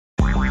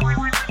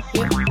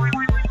Throwing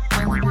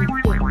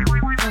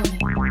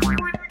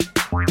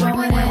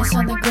ass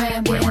on the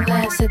gram, getting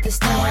laughs at the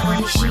stand.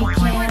 Only she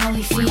can,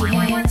 only feet,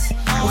 hands.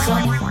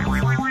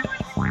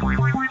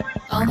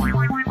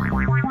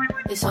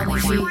 It's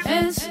only feet,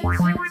 hands.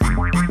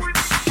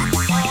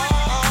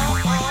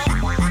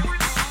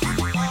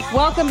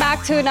 Welcome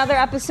back to another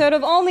episode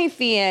of Only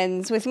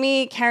Fians with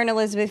me, Karen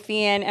Elizabeth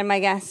Fian, and my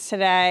guest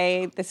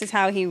today. This is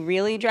how he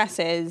really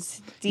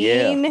dresses,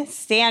 Dean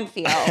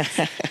Stanfield.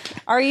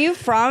 Are you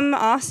from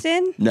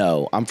Austin?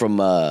 No, I'm from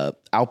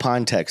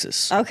Alpine,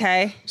 Texas.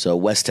 Okay. So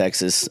West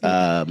Texas,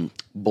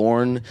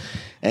 born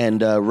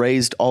and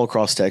raised all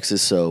across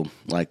Texas. So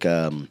like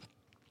I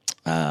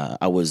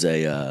was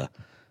a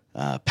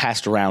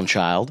passed around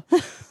child.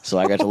 So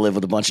I got to live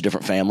with a bunch of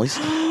different families.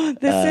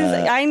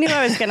 I knew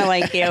I was going to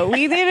like you.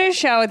 We did a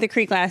show at the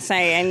Creek last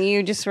night, and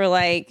you just were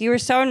like, you were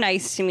so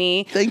nice to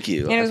me. Thank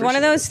you. And it was one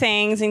of those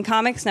things, and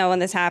comics know when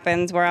this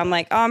happens, where I'm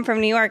like, oh, I'm from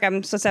New York.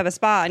 I'm supposed to have a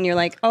spot. And you're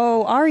like,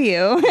 oh, are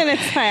you? And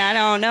it's like, I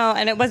don't know.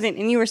 And it wasn't,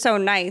 and you were so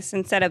nice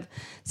instead of,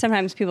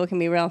 sometimes people can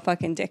be real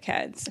fucking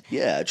dickheads.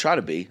 Yeah, I try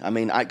to be. I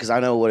mean, because I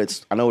know what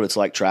it's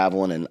like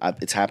traveling, and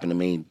it's happened to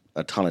me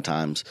a ton of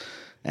times.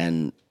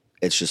 And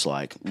it's just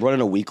like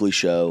running a weekly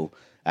show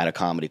at a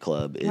comedy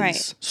club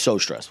is so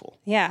stressful.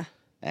 Yeah.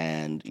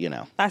 And,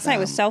 last night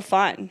was so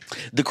fun.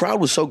 The crowd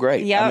was so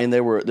great. Yep. I mean,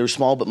 they were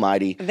small but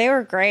mighty. They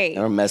were great.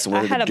 They were messing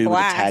with I had the dude a with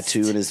the blast.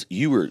 tattoo and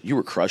you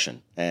were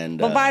crushing. And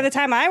by the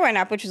time I went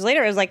up, which was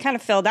later, it was like kind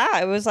of filled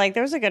out. It was like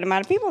there was a good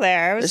amount of people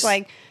there. It was I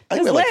think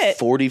we had lit. like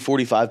 40,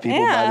 45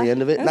 people by the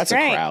end of it. And that's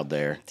great. a crowd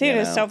there.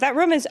 Dude, that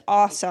room is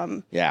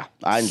awesome. Yeah,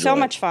 I enjoy it. So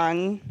much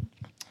fun.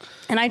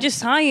 And I just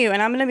saw you, and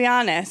I'm going to be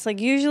honest.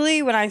 Like,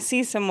 usually when I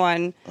see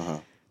someone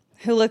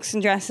who looks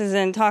and dresses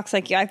and talks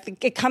like you, I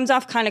think it comes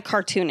off kind of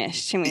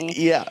cartoonish to me.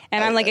 Yeah.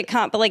 And I'm like, it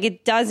can't, but like,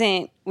 it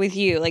doesn't with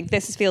you. Like,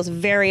 this feels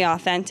very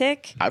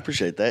authentic. I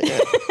appreciate that, yeah.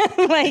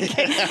 Like,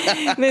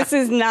 this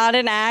is not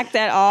an act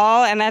at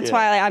all. And that's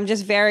why I'm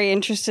just very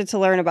interested to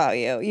learn about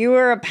you. You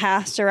were a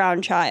passed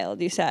around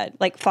child, you said.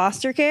 Like,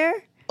 foster care?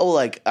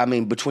 Oh,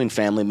 between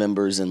family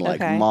members and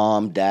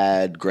mom,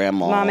 dad,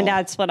 grandma. Mom and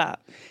dad split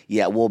up.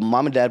 Yeah, well,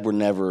 mom and dad were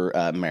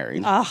never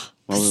married.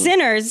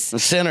 Sinners.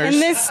 Sinners. In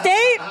this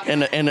state? In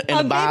the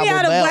a Bible baby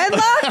out of Belt.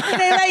 wedlock?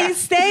 They let you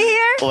stay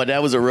here? Well, dad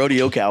was a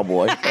rodeo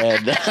cowboy.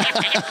 And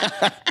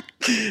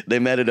they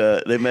met at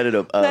a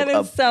That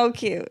is so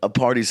cute. a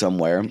party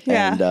somewhere.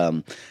 Yeah.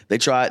 And they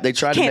tried to make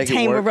it work. Can't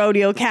tame a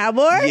rodeo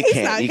cowboy.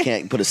 You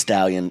can't put a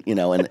stallion,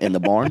 in the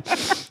barn.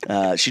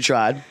 She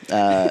tried,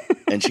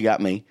 and she got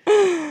me.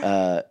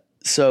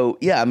 So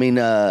yeah, I mean,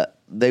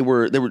 they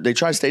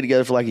tried to stay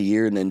together for like a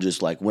year, and then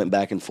just like went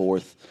back and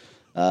forth.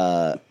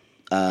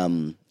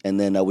 And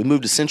then we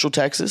moved to Central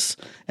Texas,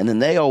 and then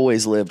they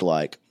always lived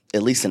like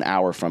at least an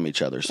hour from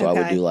each other. So I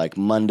would do like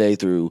Monday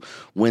through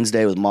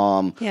Wednesday with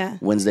mom,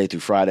 Wednesday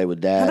through Friday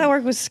with dad. How'd that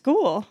work with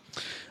school?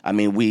 I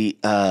mean,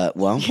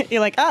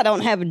 You're like, I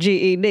don't have a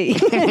GED.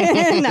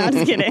 No, I'm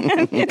just kidding.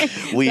 Don't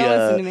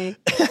listen to me.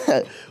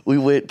 We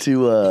went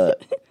to,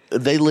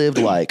 they lived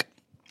like.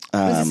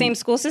 Was it the same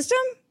school system?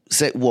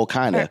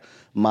 Kind of.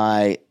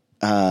 My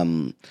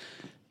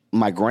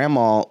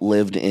grandma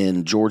lived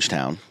in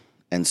Georgetown,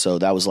 and so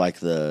that was like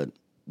the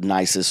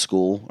nicest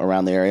school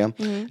around the area.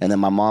 Mm-hmm. And then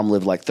my mom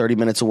lived like 30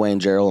 minutes away in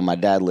Gerald, and my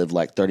dad lived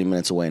like 30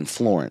 minutes away in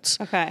Florence.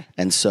 Okay.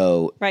 And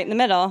so right in the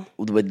middle.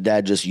 But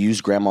dad just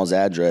used grandma's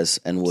address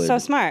and would. So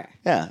smart.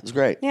 Yeah, it was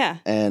great. Yeah.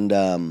 And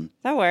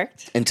that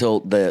worked.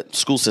 Until the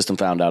school system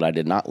found out I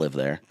did not live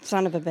there.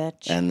 Son of a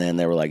bitch. And then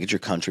they were like, "Get your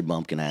country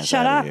bumpkin ass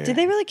Shut out up. of here." Did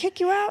they really kick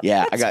you out?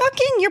 Yeah.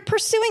 You're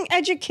pursuing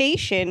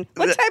education.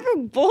 What type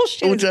of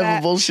bullshit What type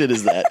of bullshit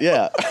is that?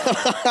 Yeah.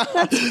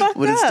 That's fucked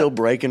But it's up. still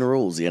breaking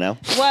rules,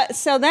 What?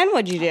 So then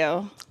what'd you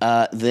do?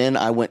 Then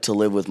I went to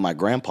live with my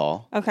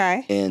grandpa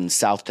in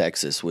South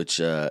Texas,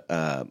 which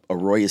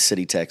Arroyo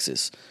City,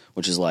 Texas,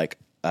 which is like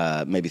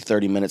maybe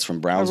 30 minutes from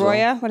Brownsville.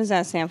 Arroyo? What does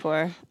that stand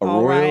for?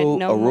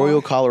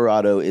 Arroyo,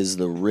 Colorado is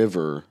the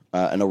river.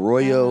 An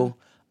arroyo,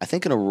 I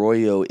think an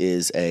arroyo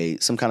is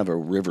some kind of a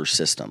river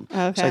system.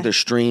 Okay. It's like there's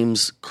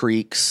streams,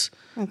 creeks,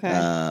 hollers.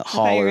 I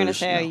thought you were going to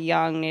say a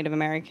young Native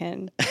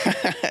American.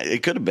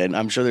 It could have been.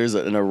 I'm sure there's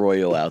an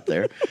arroyo out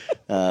there.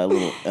 A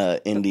little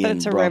Indian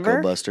it's a Bronco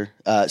river? buster.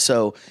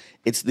 So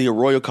it's the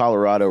Arroyo,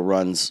 Colorado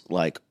runs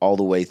like all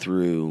the way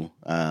through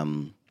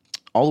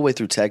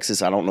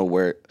Texas. I don't know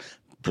where.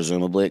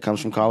 Presumably it comes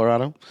from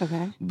Colorado.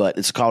 Okay. But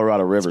it's a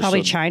Colorado River. It's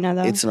probably China,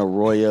 though. It's an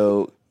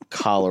Arroyo,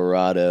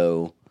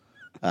 Colorado.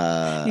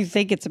 You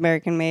think it's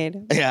American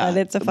made. Yeah. But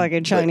it's a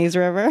fucking Chinese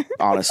river.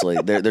 Honestly,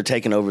 they're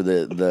taking over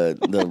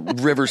the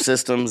river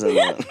systems and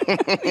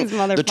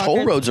the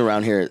toll roads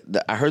around here.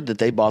 I heard that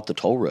they bought the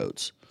toll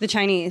roads. The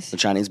Chinese. The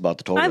Chinese bought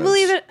the toll roads. I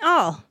believe it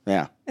all.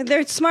 Yeah.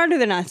 They're smarter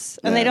than us,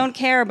 and they don't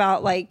care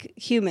about, like,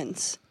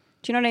 humans.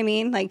 Do you know what I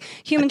mean? Like,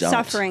 human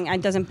suffering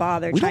doesn't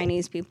bother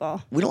Chinese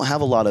people. We don't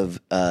have a lot of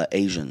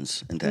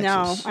Asians in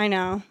Texas. No, I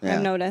know. Yeah.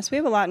 I've noticed. We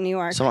have a lot in New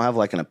York. So I don't have,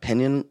 like, an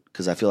opinion,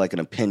 because I feel like an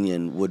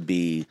opinion would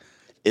be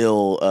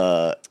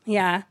ill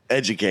Yeah.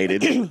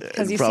 educated.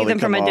 Because you see them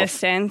from a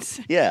distance.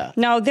 Yeah.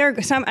 No,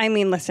 they're some. I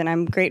mean, listen,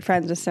 I'm great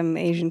friends with some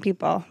Asian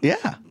people.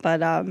 Yeah.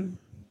 But I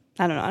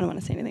don't know. I don't want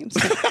to say anything.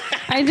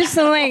 I just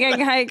feel like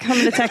I come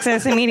to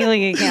Texas immediately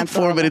get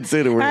canceled. 4 minutes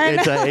in and we're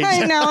anti-Asian. I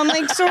know. I'm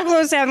like so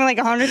close to having like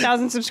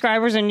 100,000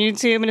 subscribers on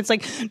YouTube, and it's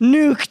like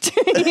nuked.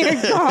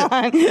 You're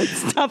gone.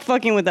 Stop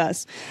fucking with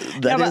us.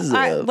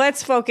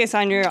 Let's focus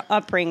on your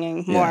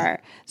upbringing more. Yeah.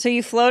 So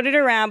you floated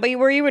around, but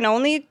were you an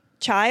only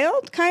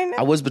child, kind of?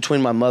 I was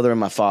between my mother and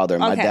my father.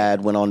 My Okay.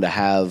 dad went on to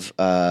have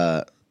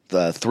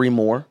the 3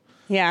 more.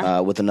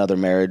 Yeah. With another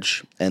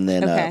marriage, and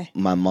then Okay.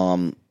 my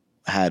mom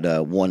had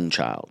one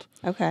child.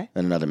 Okay.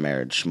 In another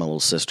marriage, my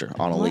little sister,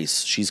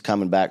 Annalise. She's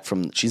coming back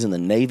she's in the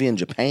Navy in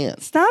Japan.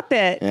 Stop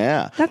it.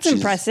 Yeah. That's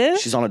impressive.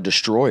 She's on a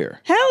destroyer.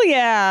 Hell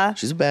yeah.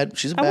 She's a bad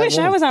I wish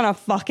woman. I was on a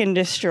fucking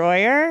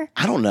destroyer.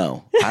 I don't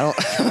know. I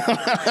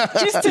don't.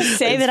 Just to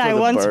say that for I the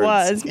once birds.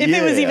 was. If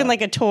it was Yeah. even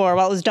like a tour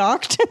while it was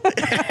docked.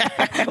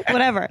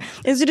 Whatever.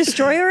 Is a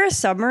destroyer a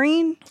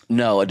submarine?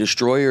 No, a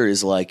destroyer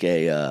is like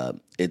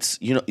it's,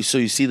 so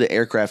you see the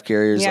aircraft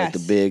carriers, like Yes.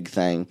 the big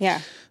thing.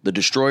 Yeah. The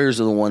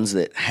destroyers are the ones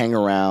that hang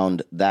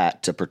around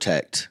that to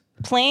protect.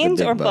 Planes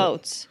The big or boat.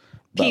 boats?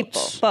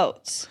 People.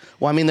 Boats.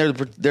 Well, I mean, they're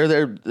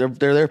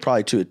there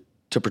probably to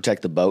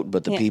protect the boat,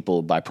 but the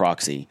people by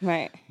proxy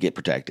Right. get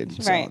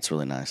protected. So Right. it's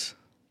really nice.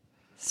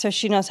 So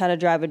she knows how to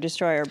drive a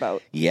destroyer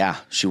boat. Yeah,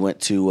 she went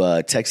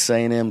to Texas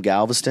A&M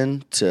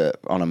Galveston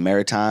on a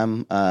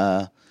maritime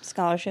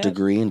Scholarship.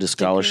 degree into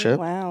scholarship.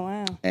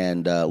 Wow.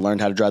 And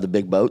learned how to drive the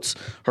big boats.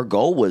 Her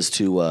goal was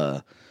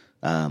to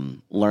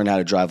learn how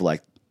to drive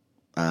like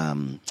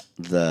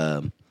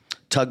the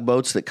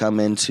tugboats that come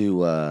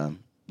into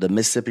the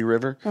Mississippi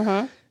River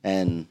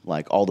and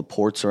like all the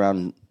ports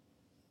around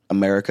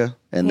America.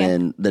 And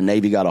then the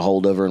Navy got a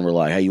hold of her and were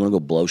like, "Hey, you want to go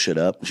blow shit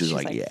up?" And she's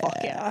like, "Yeah, Fuck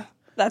yeah.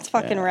 That's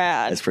fucking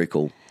rad. that's pretty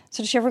cool."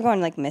 So did she ever go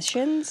on like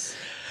missions?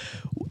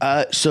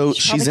 So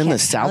she's in can't the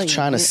South tell you.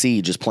 China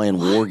Sea just playing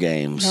war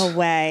games. No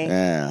way.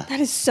 Yeah. That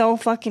is so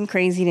fucking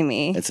crazy to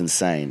me. It's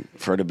insane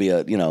for her to be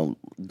a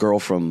girl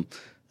from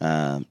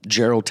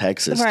Gerald,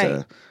 Texas, Right.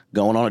 to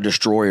going on a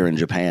destroyer in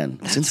Japan.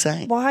 It's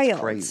insane. Wild. It's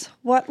crazy.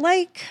 What,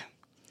 like,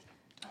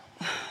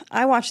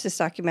 I watched this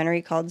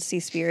documentary called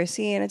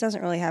Seaspiracy, and it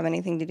doesn't really have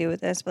anything to do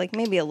with this, but like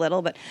maybe a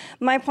little. But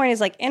my point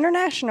is, like,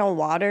 international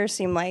waters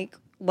seem like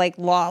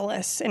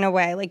lawless in a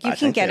way. Like you I can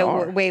think get they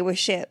are. away with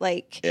shit.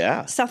 Like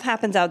Yeah. stuff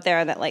happens out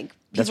there that like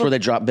That's people- where they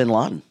dropped Bin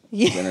Laden.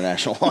 The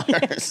international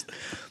waters.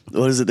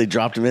 What is it? They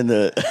dropped him in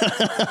the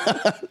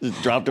in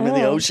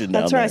the ocean.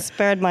 That's down where I there.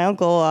 spared my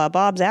uncle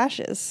Bob's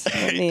ashes.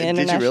 Did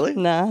you really?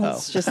 No,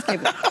 it's just Cape,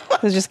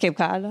 it was just Cape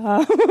Cod.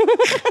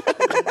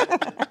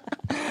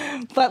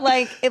 But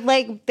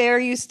they're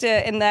used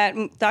to, in that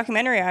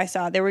documentary I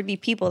saw, there would be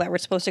people that were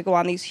supposed to go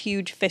on these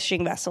huge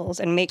fishing vessels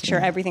and make sure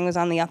everything was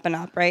on the up and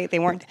up, right? They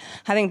weren't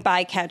having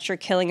bycatch or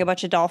killing a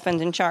bunch of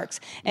dolphins and sharks.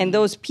 And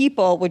those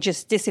people would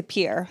just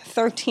disappear.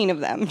 13 of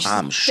them just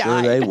I'm sure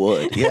died. they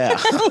would.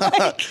 Yeah.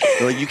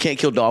 They're like, you can't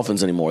kill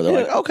dolphins anymore.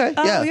 They're like, okay,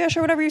 Oh, yeah. yeah,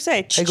 sure, whatever you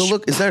say. Hey, go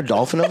look. Is there a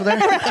dolphin over there?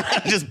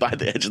 Just by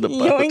the edge of the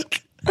boat.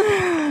 Yoink.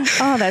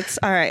 Oh, that's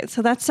all right.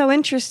 So that's so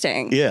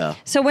interesting. Yeah.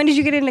 So when did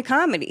you get into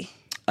comedy?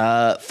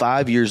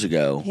 5 years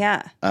ago.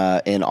 Yeah.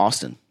 In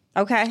Austin.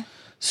 Okay.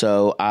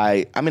 So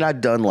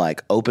I'd done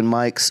like open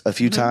mics a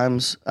few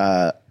times.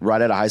 Right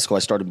out of high school,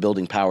 I started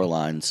building power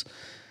lines,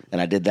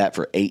 and I did that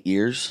for 8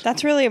 years.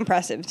 That's really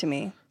impressive to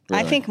me. I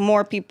Really? think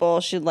more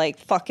people should like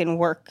fucking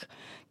work,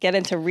 get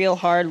into real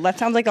hard. That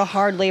sounds like a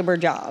hard labor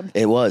job.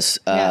 It was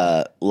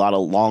Yeah. a lot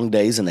of long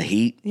days in the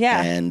heat.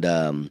 Yeah. And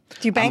Do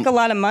you bank a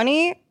lot of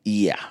money?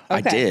 yeah, I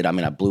Okay. did. I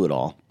mean, I blew it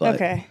all. But,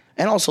 Okay.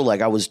 And also,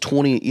 like, I was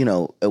 20,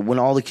 when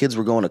all the kids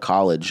were going to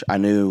college, I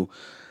knew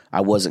I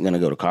wasn't going to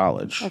go to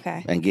college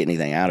Okay. and get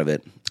anything out of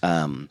it.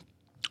 Or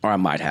I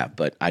might have,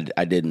 but I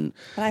didn't.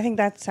 But I think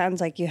that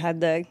sounds like you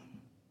had the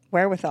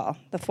wherewithal,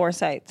 the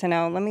foresight to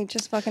know, let me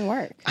just fucking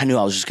work. I knew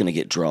I was just going to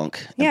get drunk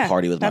and Yeah,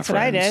 party with that's my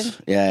what I friends.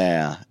 did.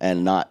 Yeah.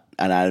 And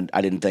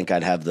I didn't think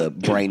I'd have the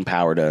brain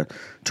power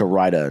to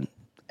write an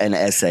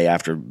essay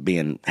after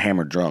being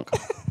hammered drunk.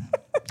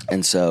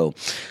 And so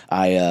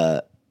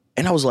I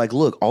was like,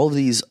 look, all of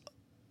these,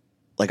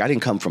 like, I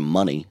didn't come from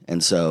money.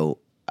 And so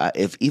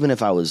if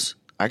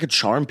I could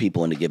charm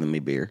people into giving me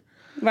beer,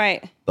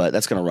 Right. but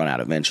that's going to run out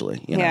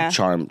eventually. Yeah.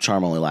 Charm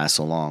only lasts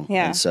so long.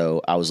 Yeah. And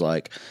so I was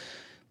like,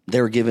 they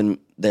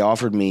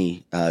offered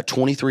me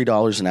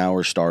 $23 an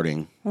hour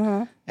starting.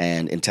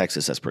 And in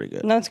Texas, that's pretty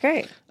good. No, it's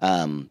great.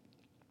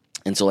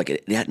 And so, like,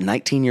 at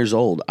 19 years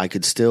old, I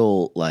could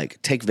still, like,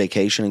 take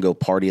vacation and go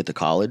party at the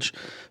college.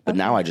 But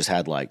now I just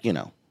had, like,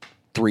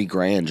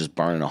 $3,000 just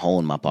burning a hole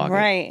in my pocket.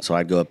 Right. So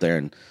I'd go up there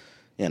and,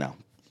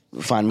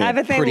 find me I a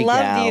bet they pretty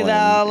loved gal you though.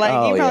 and- Like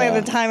oh, you probably yeah.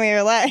 had the time of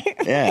your life.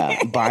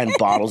 Yeah, buying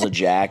bottles of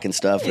Jack and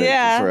stuff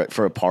Yeah.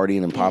 for a party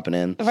and then popping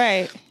in.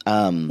 Right.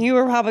 You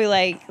were probably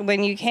like,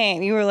 when you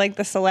came, you were like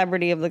the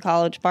celebrity of the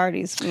college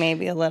parties,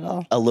 maybe a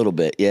little. A little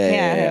bit, yeah.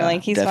 Yeah, they're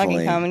like, he's Definitely.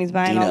 fucking coming, he's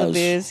buying all the Dino's-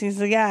 booze, he's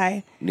the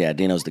guy. Yeah,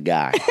 Dino's the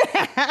guy.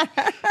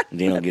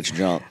 Dean will get you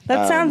drunk.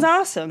 That sounds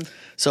awesome.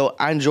 So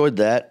I enjoyed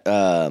that,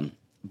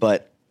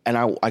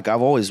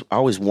 I've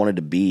always wanted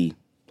to be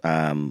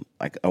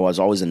like I was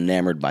always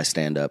enamored by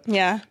stand up.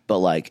 Yeah. But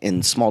like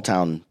in small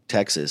town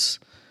Texas,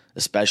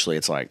 especially,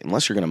 it's like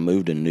unless you're going to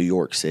move to New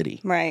York City,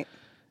 Right.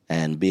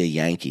 and be a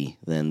Yankee,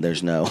 then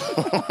there's no.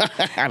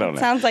 I don't know.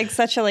 Sounds like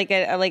such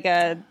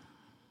a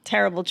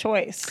terrible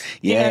choice.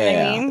 You Yeah, know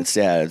what I mean?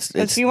 It's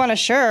If you want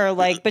to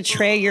like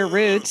betray your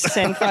roots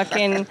and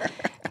fucking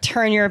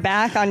turn your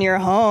back on your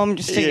home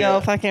just to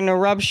go fucking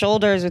rub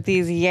shoulders with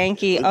these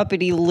Yankee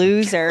uppity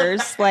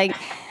losers, like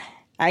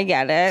I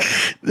get it.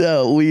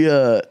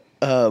 no,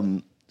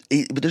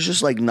 but there's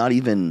just like not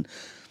even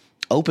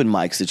open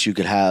mics that you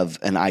could have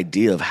an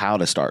idea of how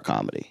to start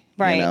comedy,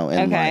 Right. You know,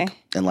 in Okay.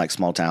 like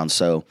small towns.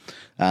 So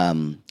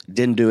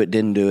didn't do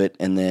it,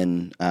 and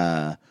then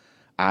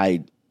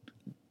I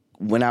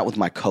went out with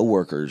my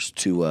coworkers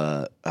to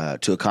a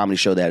comedy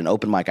show that had an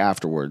open mic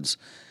afterwards,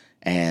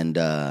 and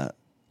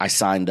I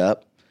signed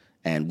up,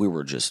 and we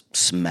were just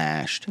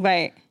smashed.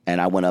 Right. And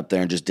I went up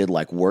there and just did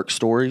like work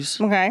stories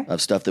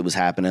of stuff that was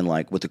happening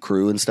like with the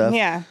crew and stuff.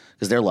 Yeah.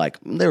 Because they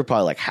were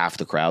probably like half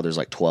the crowd. There's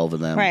like 12 of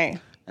them. Right.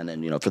 And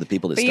then, for the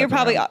people that But you're stuck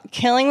probably around.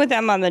 killing with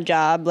them on the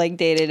job, like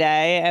day to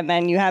day, and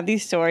then you have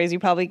these stories. You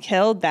probably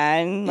killed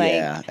then. Like,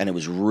 yeah. And it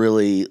was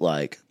really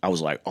like, I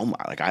was like, oh my,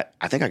 like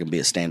I think I can be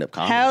a stand-up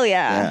comic. Hell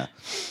yeah. Yeah.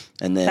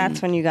 And then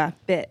that's when you got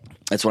bit.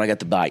 that's when I got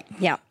the bite.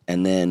 Yeah.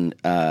 And then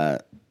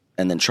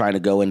trying to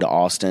go into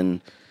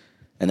Austin,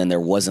 and then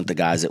there wasn't the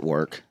guys at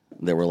work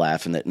that were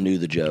laughing that knew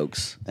the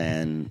jokes.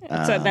 And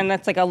So then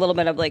that's like a little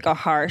bit of like a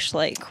harsh,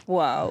 like,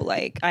 whoa,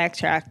 like I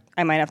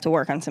might have to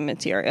work on some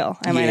material.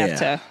 I might have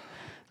to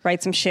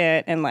write some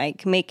shit and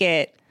like make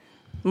it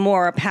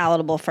more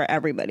palatable for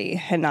everybody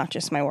and not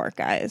just my work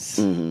guys.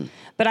 Mm-hmm.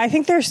 But I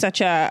think there's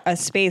such a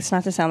space,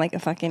 not to sound like a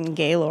fucking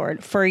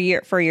gaylord, for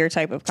your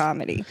type of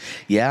comedy.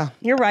 yeah.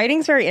 Your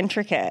writing's very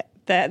intricate.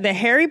 The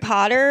Harry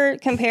Potter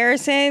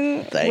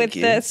comparison with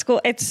you. the school,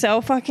 it's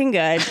so fucking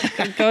good.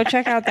 Go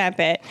check out that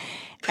bit.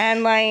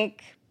 And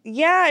like,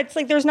 yeah, it's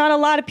like there's not a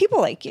lot of people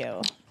like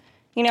you.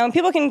 And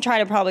people can try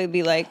to probably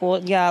be like,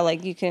 well, yeah,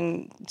 like you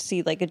can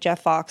see like a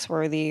Jeff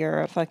Foxworthy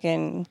or a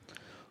fucking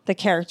the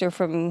character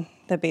from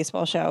the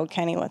baseball show,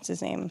 Kenny, what's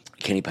his name?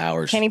 Kenny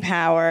Powers. Kenny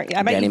Power.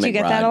 I bet you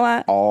get that a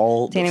lot.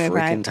 All Danny the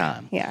McBride. freaking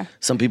time. Yeah.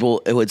 Some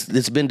people,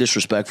 it's been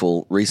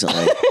disrespectful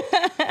recently.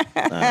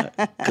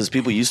 Because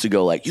people used to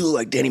go like, you look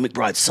like Danny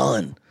McBride's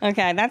son.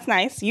 Okay, that's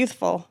nice.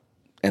 Youthful.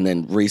 And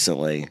then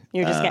recently,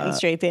 You're just getting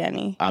straight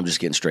Danny. I'm just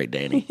getting straight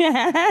Danny.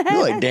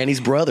 You're like Danny's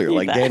brother.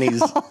 Like Danny's.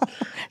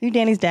 You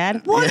Danny's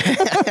dad? What?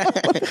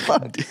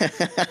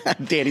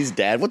 Danny's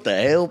dad. What the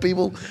hell,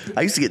 people?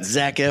 I used to get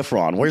Zac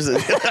Efron. Where's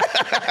it?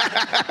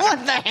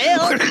 What the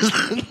hell?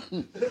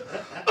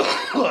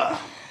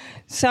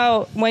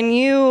 So when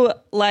you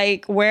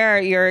like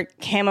wear your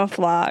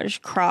camouflage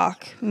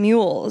croc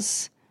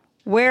mules,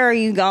 where are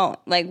you going?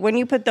 Like when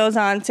you put those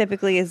on,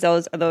 typically are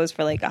those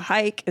for like a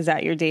hike? Is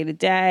that your day to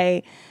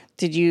day?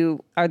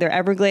 Are there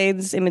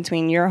Everglades in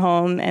between your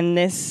home and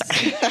this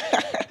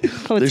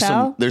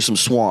hotel? There's some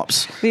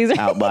swamps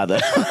out by the.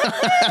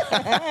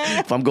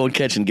 If I'm going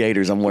catching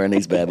gators, I'm wearing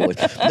these bad boys.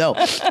 No,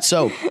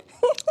 so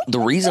the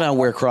reason I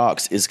wear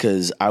Crocs is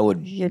because I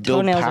would Your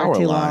build toenails power are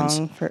too lines.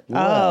 long.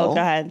 Well,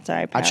 go ahead.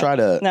 Sorry. I try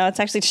to. No, it's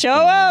actually show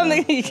them.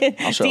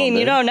 I'll show Dean, them,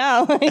 you dude. don't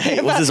know.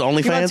 Hey, was this You want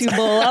OnlyFans? to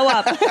blow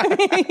up.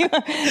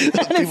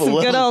 That is People some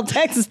love good it. old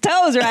Texas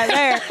toes right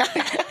there.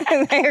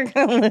 They're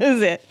going to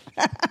lose it.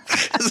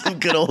 Some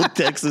good old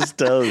Texas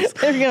toast.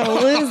 They're going to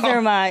lose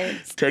their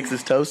minds.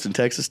 Texas toast and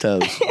Texas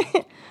toast.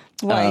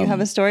 What, you have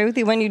a story with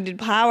you? When you did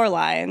power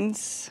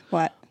lines,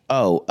 what?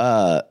 Oh,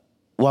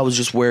 well, I was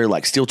just wearing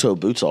like steel toe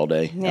boots all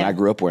day, and Yeah. I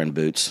grew up wearing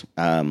boots.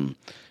 And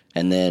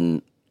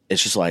then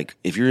it's just like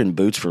if you're in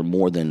boots for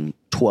more than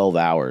 12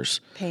 hours,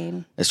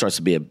 Pain. it starts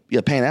to be a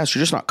pain in the ass.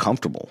 You're just not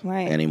comfortable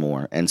Right.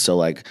 anymore. And so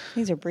like,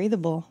 These are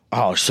breathable.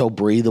 oh, so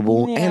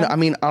breathable. Yeah. And I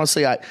mean,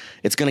 honestly,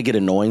 it's going to get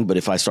annoying, but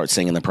if I start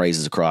singing the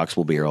praises of Crocs,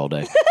 we'll be here all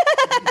day.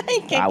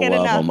 You can't I get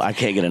love enough. them. I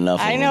can't get enough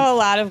of I them. know a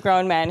lot of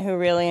grown men who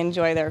really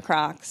enjoy their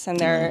Crocs, and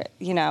they're,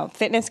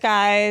 fitness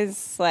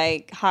guys,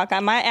 like Hawkeye.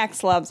 My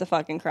ex loves a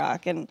fucking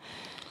Croc, and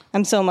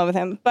I'm still in love with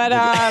him. But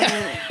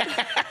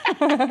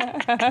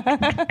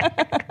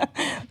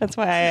that's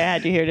why I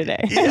had you here today.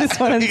 I just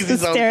wanted to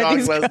stare at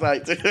these last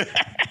night, too.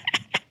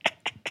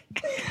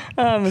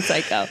 I'm a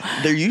psycho.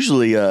 They're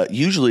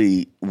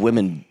usually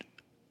women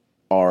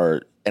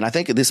are, and I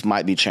think this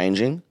might be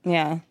changing.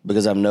 Yeah.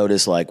 Because I've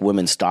noticed like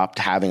women stopped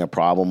having a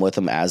problem with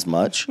them as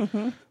much,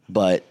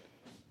 but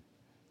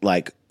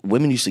like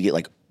women used to get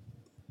like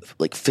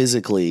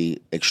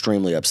physically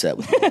extremely upset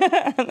with me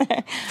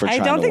for I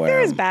trying don't to think wear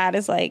they're as them. bad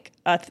as like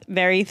a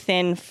very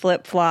thin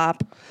flip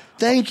flop.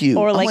 Thank you.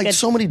 or I'm like like a-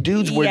 so many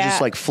dudes wear yeah.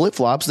 just like flip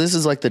flops. This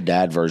is like the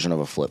dad version of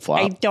a flip I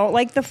flop. don't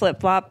like the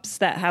flip flops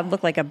that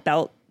look like a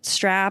belt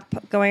strap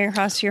going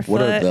across your foot.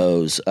 What are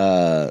those?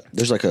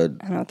 There's like a I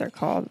don't know what they're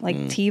called, like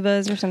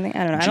Tevas or something.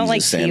 I don't know. I don't like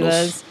Jesus, sandals.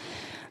 Tevas.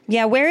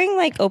 Yeah, wearing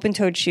like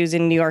open-toed shoes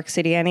in New York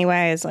City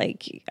anyway is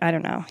like, I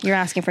don't know. You're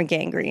asking for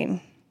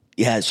gangrene.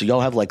 Yeah, so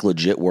y'all have like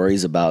legit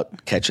worries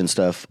about catching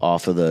stuff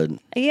off of the...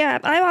 Yeah,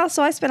 I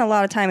spent a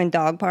lot of time in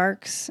dog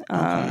parks.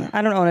 I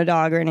don't own a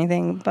dog or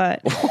anything,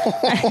 but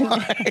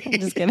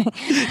just kidding.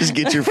 Just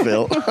get your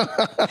fill.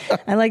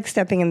 I like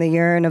stepping in the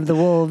urine of the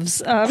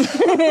wolves. You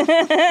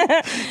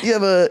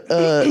have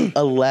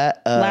a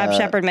Lab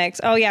Shepherd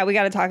mix. Oh yeah, we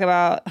got to talk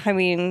about. I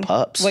mean,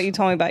 pups. What you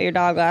told me about your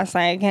dog last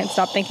night. I can't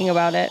stop thinking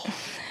about it.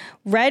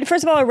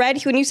 First of all,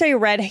 when you say a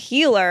red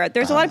healer,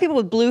 there's a lot of people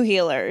with blue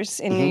healers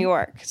in New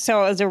York.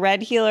 So is a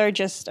red healer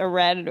just a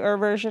red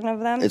version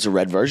of them? It's a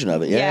red version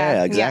of it.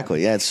 Yeah,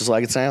 exactly. Yeah, it's just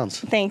like it sounds.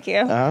 Thank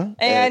you.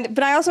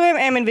 But I also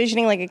am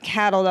envisioning like a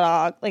cattle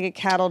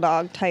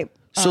dog type.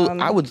 So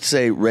I would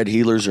say red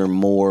healers are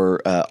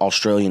more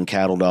Australian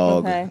cattle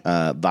dog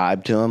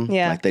vibe to them.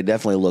 Yeah. Like they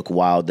definitely look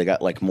wild. They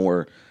got like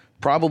more,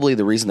 probably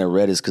the reason they're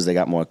red is because they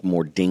got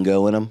more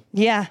dingo in them.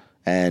 Yeah.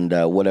 And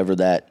whatever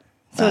that.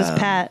 So is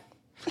Pat.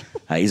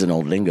 He's an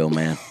old dingo,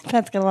 man.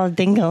 Pat's got a lot of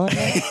dingo in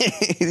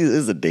it. He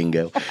is a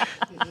dingo.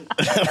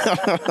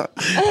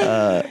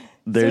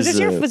 Was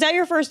that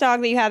your first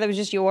dog that you had that was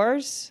just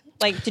yours?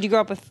 Like, did you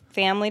grow up with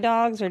family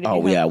dogs, or did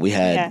you have, we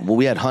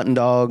had hunting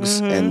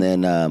dogs, and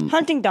then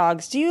hunting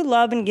dogs. Do you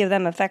love and give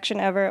them affection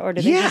ever, or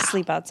do they just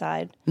sleep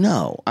outside?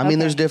 No, I mean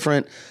there's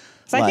different.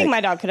 So I think my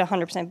dog could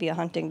 100% be a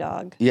hunting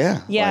dog.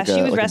 Yeah, yeah. like she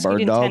was like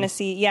rescued in dog.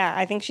 Tennessee. Yeah,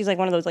 I think she's like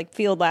one of those like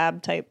field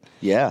lab type.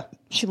 Yeah.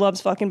 She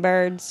loves fucking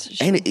birds.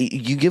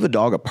 You give a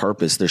dog a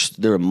purpose,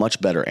 they're a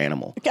much better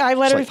animal. I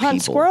let her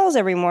hunt squirrels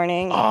every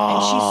morning,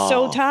 and she's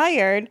so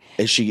tired.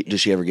 Does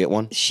she ever get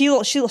one?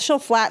 She'll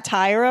flat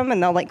tire them,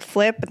 and they'll like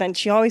flip, but then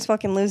she always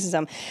fucking loses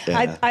them.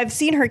 Yeah. I've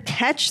seen her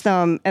catch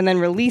them and then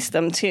release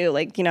them too,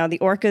 like the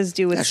orcas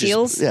do with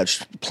seals.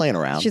 Just playing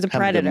around. She's a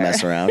predator.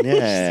 Mess around. Yeah,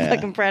 she's a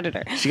fucking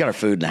predator. She got her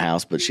food in the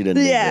house, but she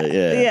didn't.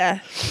 Yeah.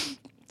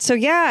 So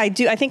yeah, I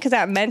do. I think because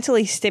that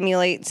mentally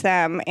stimulates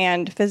them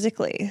and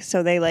physically,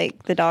 so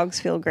the dogs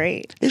feel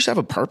great. They just have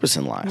a purpose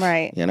in life,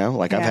 right?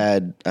 Like I've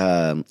had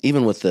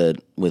even with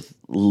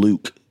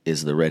Luke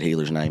is the red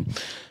healer's name.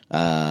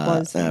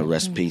 Rest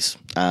in peace.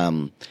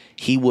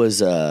 He was.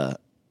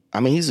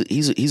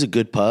 He's a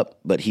good pup,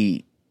 but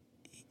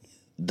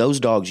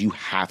those dogs, you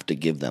have to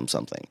give them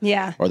something.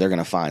 Yeah. Or they're going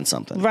to find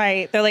something.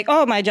 Right. They're like,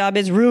 oh, my job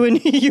is ruin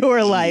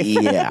your life.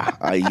 Yeah.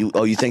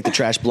 You think the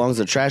trash belongs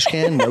in the trash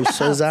can? No,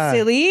 so's I.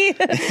 Silly. We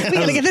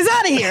got to get this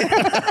out of here.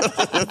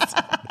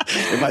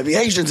 There might be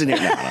Asians in here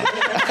now.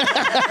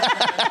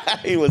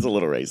 He was a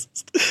little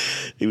racist.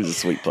 He was a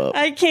sweet pup.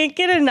 I can't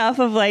get enough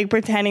of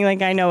pretending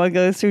like I know what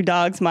goes through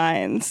dogs'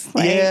 minds.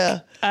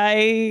 The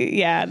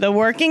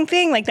working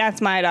thing,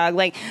 that's my dog.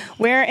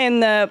 We're in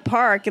the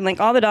park and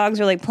all the dogs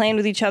are playing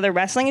with each other,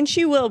 wrestling, and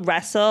she will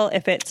wrestle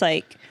if it's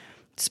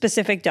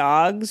specific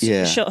dogs.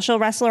 Yeah. She'll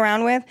wrestle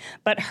around with,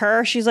 but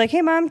she's like,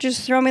 hey mom,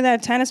 just throw me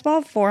that tennis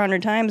ball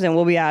 400 times and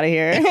we'll be out of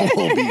here.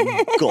 We'll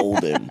be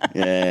golden.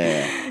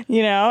 Yeah.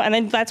 And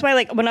then that's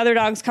why when other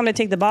dogs come to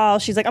take the ball,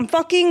 she's like, I'm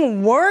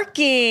fucking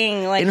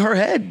working. In her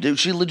head, dude,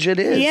 she legit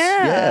is.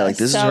 Yeah. Yeah.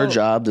 This is her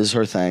job. This is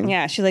her thing.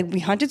 Yeah. She's like, we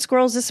hunted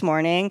squirrels this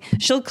morning.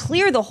 She'll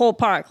clear the whole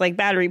park,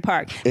 Battery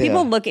Park. Yeah.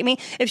 People look at me.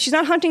 If she's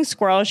not hunting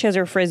squirrels, she has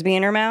her Frisbee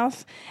in her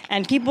mouth.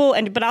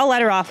 But I'll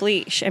let her off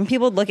leash. And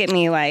people look at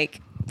me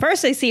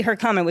first they see her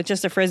coming with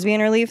just a Frisbee in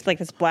her leaf,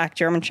 this black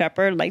German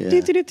Shepherd,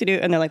 do-do-do-do-do.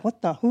 And they're like,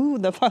 who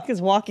the fuck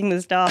is walking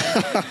this dog?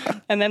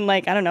 And then I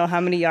don't know how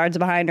many yards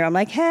behind her, I'm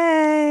like,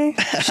 hey,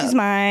 she's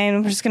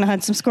mine. We're just going to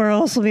hunt some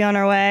squirrels. We'll be on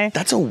our way.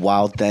 That's a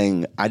wild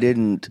thing. I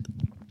didn't,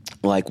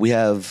 we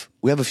have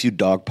a few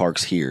dog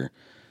parks here.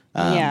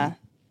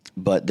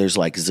 But there's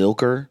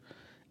Zilker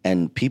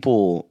and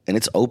people, and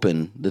it's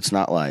open. It's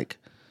not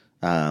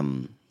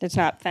it's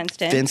not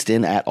fenced in? Fenced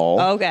in at all.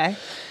 Oh, okay.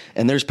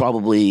 And there's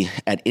probably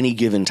at any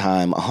given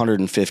time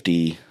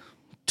 150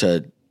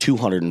 to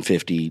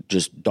 250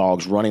 just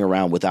dogs running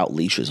around without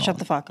leashes on. Shut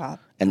the fuck up.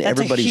 And that's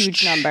everybody's a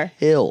huge number.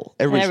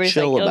 Everybody's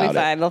chill about it. It'll be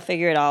fine. They'll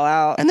figure it all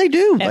out. And they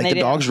do. The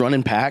dogs run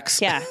in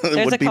packs. Yeah.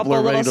 There's a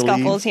couple little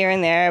scuffles here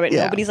and there, but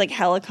nobody's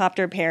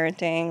helicopter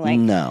parenting.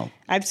 No.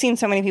 I've seen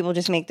so many people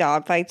just make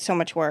dog fights so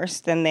much worse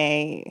than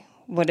they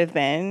would have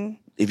been.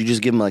 If you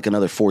just give them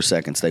another 4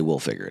 seconds, they will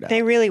figure it out.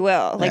 They really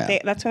will.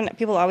 That's when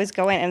people always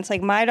go in. And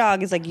it's my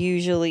dog is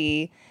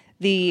usually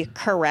the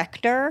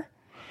corrector.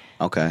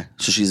 Okay.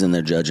 So she's in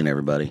there judging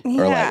everybody.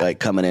 Yeah. Or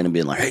coming in and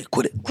being like, hey,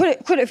 quit it.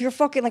 Quit it. If you're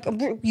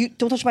fucking you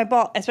don't touch my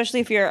ball. Especially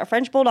if you're a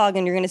French bulldog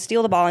and you're going to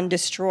steal the ball and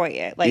destroy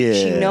it.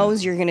 She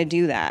knows you're going to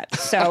do that.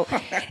 So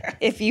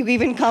if you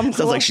even come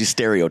Sounds like she's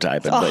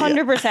stereotyping.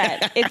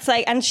 100%. It's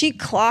and she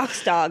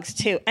clocks dogs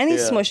too. Any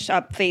smushed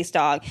up face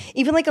dog.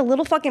 Even a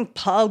little fucking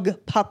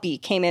pug puppy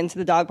came into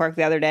the dog park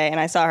the other day and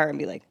I saw her and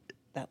be like,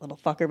 that little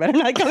fucker better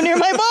not come near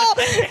my ball.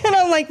 And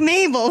I'm like,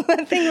 Mabel,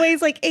 that thing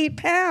weighs 8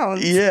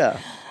 pounds. Yeah.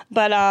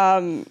 But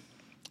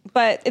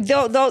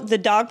though the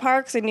dog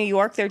parks in New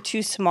York, they're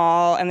too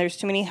small and there's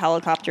too many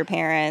helicopter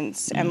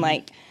parents and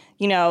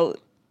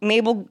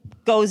Mabel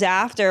goes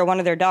after one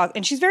of their dogs,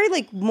 and she's very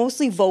like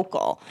mostly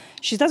vocal.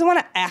 She doesn't want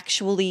to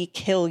actually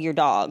kill your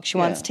dog. She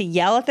wants to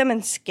yell at them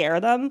and scare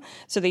them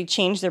so they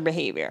change their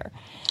behavior.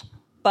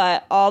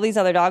 But all these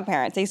other dog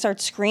parents, they start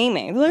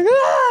screaming. They're like,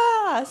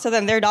 ah! So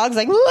then their dog's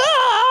like,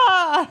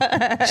 ah!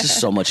 It's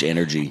just so much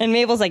energy. And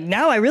Mabel's like,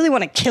 no, I really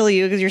want to kill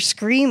you because you're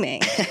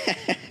screaming.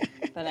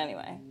 But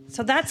anyway,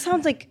 so that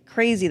sounds like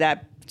crazy,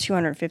 that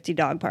 250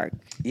 dog park.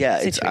 Yeah,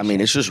 it's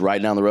just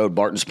right down the road,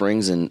 Barton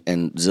Springs and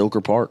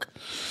Zilker Park.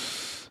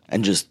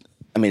 And just,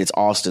 it's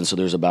Austin, so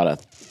there's about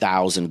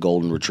 1,000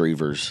 golden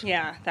retrievers.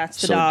 Yeah,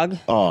 that's the dog.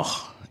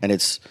 Oh, and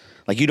it's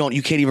like you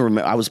can't even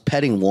remember. I was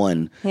petting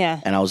one,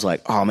 and I was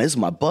like, oh man, this is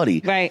my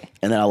buddy. Right.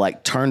 And then I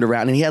like turned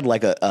around, and he had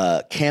like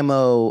a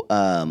camo,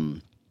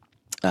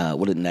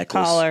 what a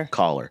necklace?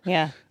 Collar.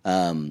 Yeah.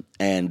 And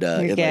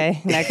you're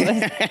gay.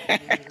 Necklace.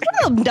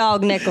 Little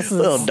dog necklaces.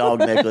 Little dog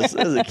necklace.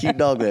 It was a cute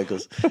dog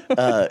necklace.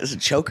 It's a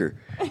choker.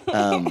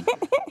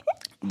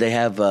 They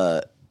have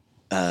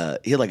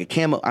he had like a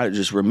camo. I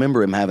just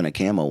remember him having a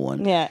camo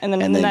one. Yeah, and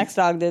then the next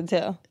dog did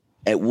too.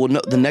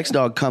 The next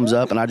dog comes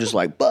up, and I just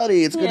like,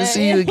 buddy, it's good to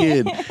see you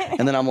again.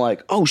 And then I'm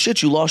like, oh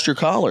shit, you lost your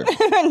collar.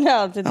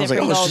 No, it's a different I was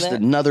like, oh, it's just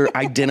another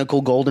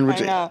identical golden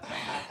retriever. I know.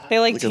 They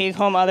like take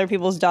home other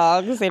people's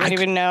dogs. They don't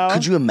even know.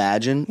 Could you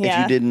imagine if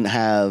you didn't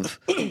have?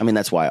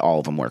 That's why all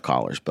of them wear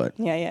collars. But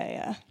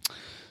yeah.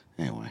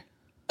 Anyway,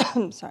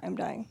 I'm sorry, I'm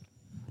dying.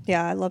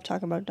 Yeah, I love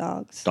talking about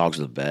dogs. Dogs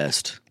are the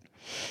best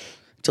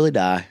until they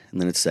die, and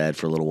then it's sad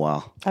for a little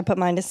while. I put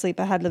mine to sleep.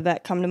 I had the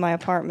vet come to my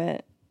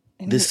apartment.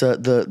 This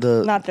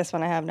the not this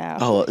one I have now.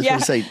 Oh, I was gonna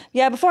say,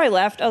 yeah. Before I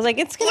left, I was like,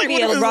 it's gonna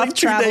be a rough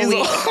travel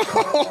week.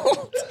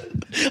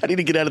 I need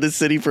to get out of this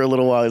city for a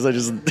little while. So I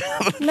just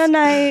no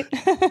night.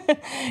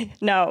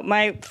 No,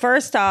 my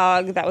first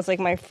dog, that was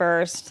like my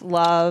first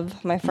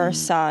love, my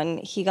first son.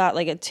 He got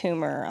like a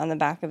tumor on the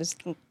back of his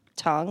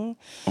tongue.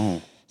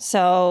 Oh.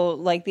 So,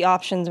 like, the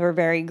options were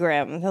very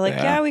grim. They're like,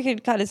 yeah, we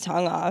could cut his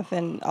tongue off,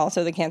 and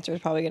also the cancer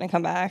is probably going to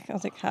come back. I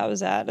was like, how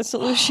is that a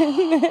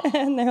solution?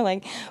 And they're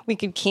like, we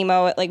could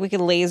chemo it, like, we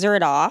could laser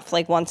it off,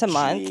 like, once a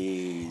month.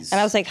 Jeez.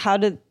 And I was like,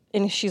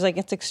 and she's like,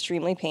 it's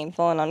extremely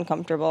painful and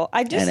uncomfortable.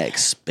 And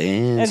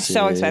expensive. It's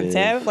so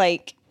expensive.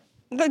 Like,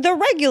 the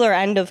regular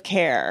end of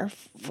care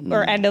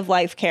or end of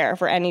life care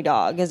for any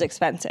dog is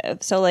expensive.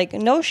 So like,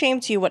 no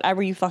shame to you,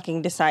 whatever you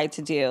fucking decide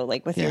to do,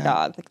 like with your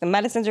dog. Like the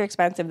medicines are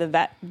expensive, the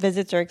vet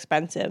visits are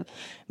expensive,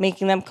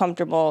 making them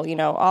comfortable,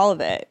 all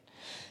of it.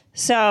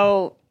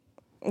 So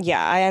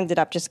yeah, I ended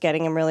up just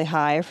getting him really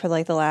high for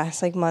like the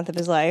last like month of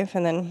his life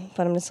and then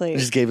put him to sleep.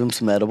 Just gave him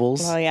some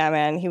edibles? Oh yeah,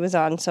 man. He was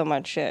on so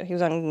much shit. He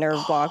was on nerve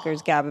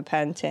blockers,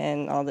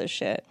 gabapentin, all this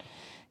shit.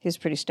 He was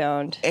pretty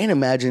stoned. And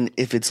imagine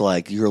if it's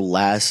like your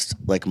last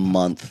like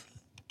month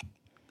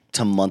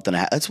to month and a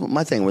half. That's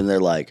my thing when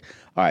they're like,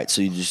 all right,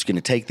 so you're just going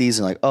to take these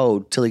and like, oh,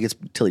 till he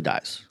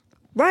dies.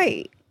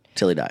 Right.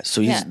 Till he dies. So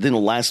he's then the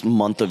last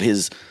month of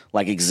his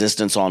like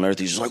existence on earth,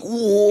 he's just like,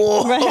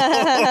 whoa.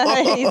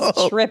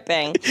 He's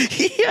tripping.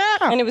 Yeah.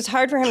 And it was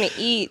hard for him to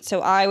eat.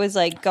 So I was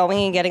like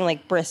going and getting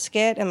like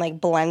brisket and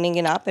like blending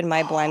it up in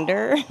my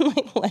blender.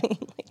 Like letting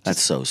him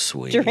that's so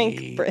sweet.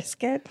 Drink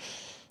brisket.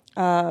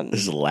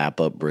 This is a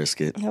lap up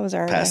brisket. That was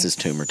Ernest. Past his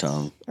tumor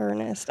tongue.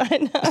 Ernest, I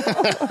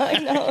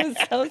know. It was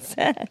so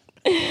sad.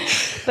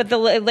 But the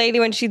lady,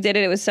 when she did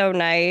it, it was so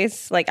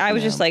nice. Like, I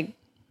was just like...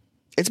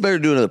 It's better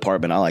to do it in an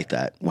apartment. I like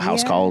that.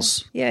 House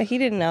calls. Yeah, he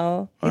didn't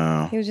know.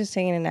 He was just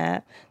taking a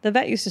nap. The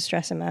vet used to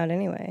stress him out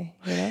anyway,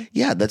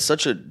 Yeah, that's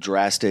such a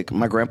drastic...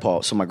 My grandpa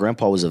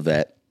was a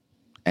vet,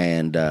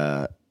 and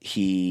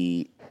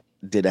he...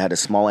 had a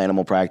small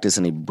animal practice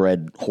and he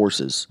bred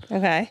horses.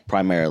 Okay.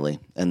 Primarily.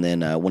 And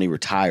then when he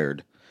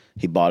retired,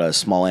 he bought a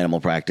small animal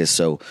practice.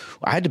 So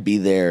I had to be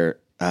there.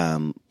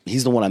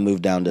 He's the one I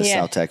moved down to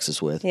South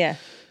Texas with. Yeah.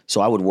 So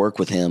I would work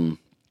with him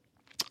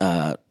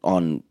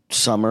on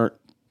summer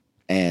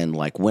and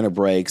like winter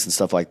breaks and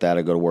stuff like that.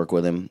 I'd go to work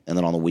with him and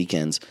then on the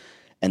weekends.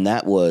 And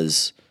that's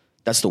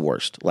the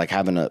worst. Like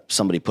having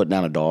somebody put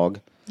down a dog.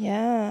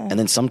 Yeah. And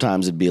then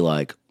sometimes it'd be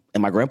like,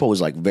 and my grandpa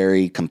was like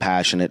very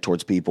compassionate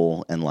towards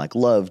people and like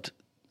loved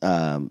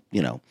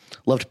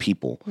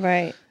people.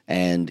 Right.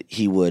 And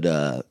he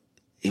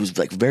was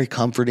like very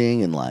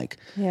comforting and like,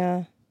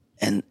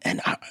 and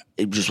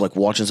it just like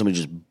watching somebody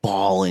just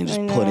bawling, just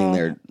putting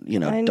their,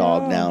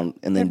 dog down.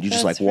 And then you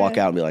just like walk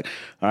out and be like,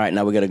 all right,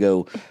 now we got to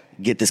go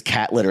get this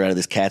cat litter out of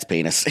this cat's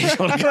penis. Right.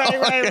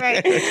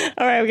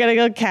 All right. We got to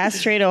go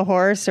castrate a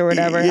horse or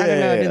whatever. Yeah, I don't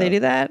know. Do they do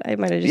that? I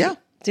might have just. Yeah.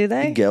 Do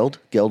they? Geld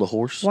a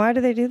horse. Why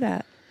do they do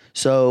that?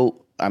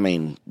 So,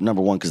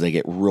 number one, because they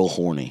get real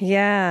horny.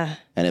 Yeah.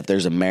 And if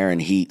there's a mare in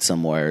heat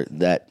somewhere,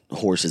 that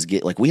horses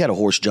get, like we had a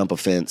horse jump a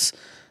fence,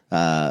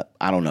 I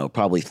don't know,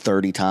 probably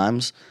 30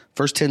 times.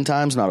 First 10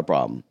 times, not a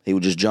problem. He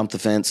would just jump the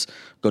fence,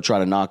 go try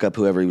to knock up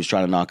whoever he was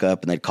trying to knock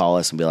up, and they'd call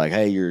us and be like,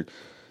 hey, your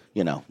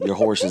your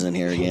horse is in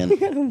here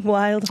again.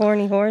 Wild,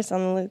 horny horse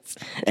on the loose.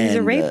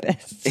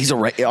 He's a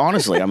rapist.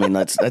 Honestly, I mean,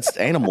 that's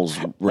animals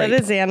rape.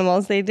 That is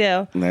animals. They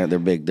do. They're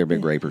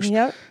big rapers.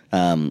 Yep.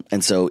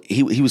 And so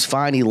he was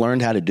fine. He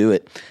learned how to do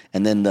it.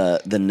 And then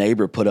the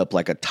neighbor put up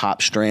like a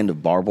top strand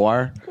of barbed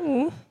wire,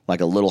 like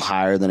a little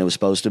higher than it was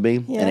supposed to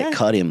be. Yeah, and it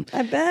cut him.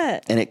 I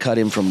bet. And it cut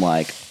him from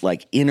like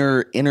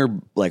inner,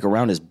 like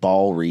around his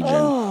ball region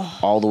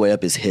all the way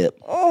up his hip.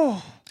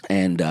 Oh.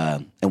 And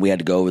we had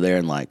to go over there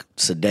and like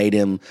sedate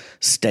him,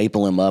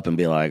 staple him up, and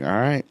be like, "All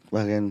right,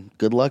 fucking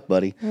good luck,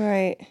 buddy."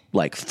 Right.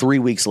 Like 3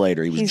 weeks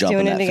later, he was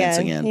jumping that fence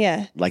again.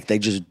 Yeah. Like they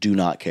just do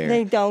not care.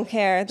 They don't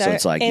care. So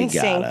it's like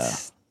instincts. you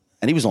gotta.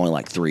 And he was only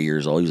like 3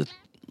 years old. He was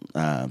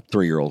a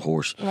 3-year-old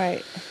horse.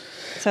 Right.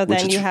 So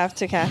then you have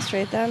to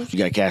castrate them. You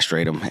got to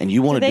castrate them, and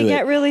you want to do it. They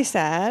get really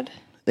sad.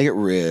 They get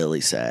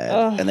really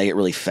sad, and they get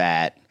really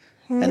fat.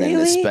 Really? And then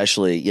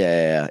especially,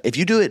 yeah. If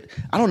you do it,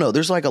 I don't know.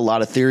 There's like a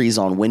lot of theories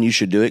on when you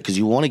should do it because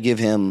you want to give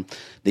him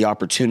the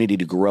opportunity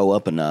to grow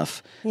up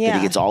enough that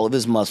he gets all of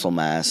his muscle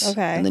mass,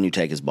 and then you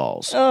take his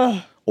balls.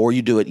 Or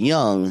you do it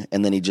young,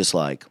 and then he just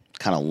like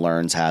kind of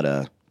learns how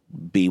to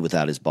be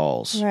without his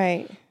balls.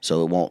 Right.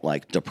 So it won't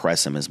like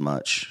depress him as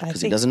much because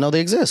he doesn't know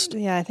they exist.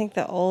 Yeah, I think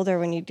the older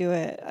when you do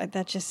it,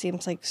 that just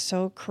seems like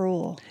so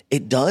cruel.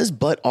 It does,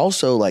 but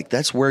also like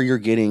that's where you're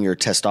getting your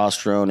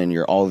testosterone and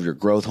all of your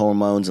growth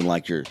hormones and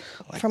like your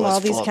like, from all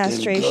these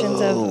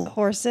castrations of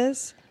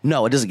horses.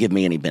 No, it doesn't give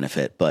me any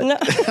benefit, but no.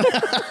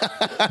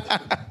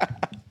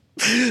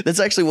 That's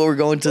actually what we're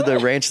going to the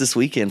ranch this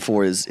weekend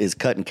for is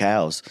cutting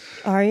cows.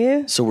 Are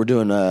you? So we're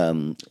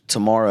doing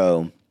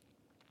tomorrow.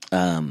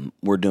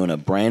 We're doing a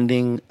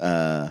branding,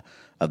 a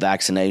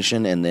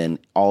vaccination, and then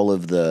all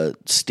of the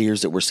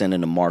steers that we're sending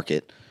to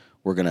market,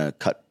 we're gonna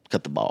cut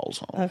the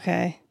balls on.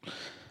 Okay.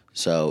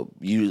 So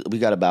we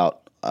got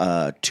about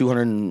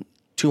 200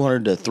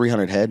 to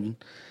 300 head,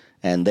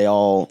 and they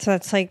all. So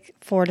that's like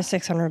 400 to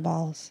 600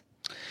 balls.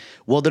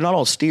 Well, they're not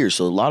all steers,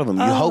 so a lot of them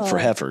you hope for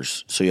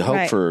heifers. So you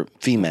hope for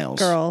females,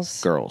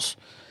 girls,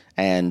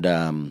 and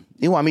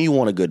you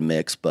want a good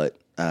mix, but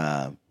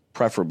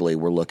preferably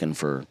we're looking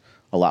for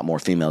a lot more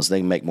females. They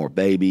can make more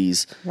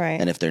babies.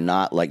 Right. And if they're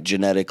not, like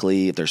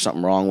genetically, if there's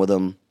something wrong with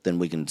them, then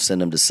we can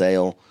send them to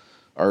sale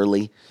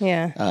early.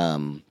 Yeah.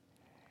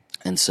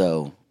 And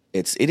so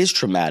it is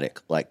traumatic.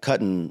 Like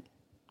cutting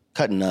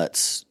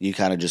nuts, you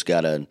kind of just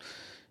gotta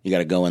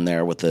go in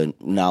there with the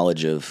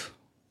knowledge of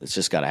it's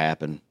just gotta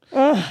happen.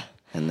 Ugh.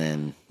 And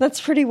then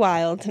that's pretty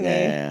wild to me.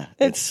 Yeah.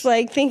 It's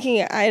like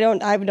thinking I don't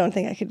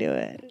think I could do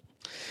it.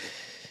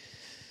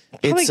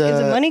 Is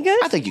the money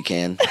good? I think you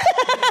can.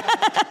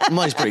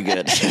 Money's pretty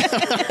good.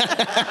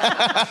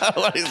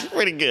 Money's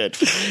pretty good.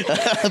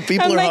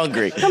 People are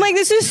hungry. I'm like,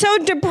 this is so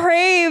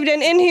depraved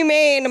and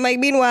inhumane. I'm like,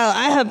 meanwhile,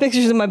 I have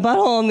pictures of my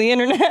butthole on the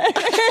internet.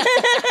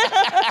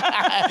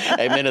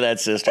 Amen to that,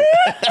 sister.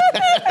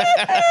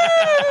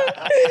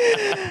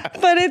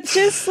 But it's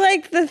just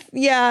like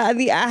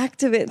the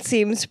act of it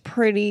seems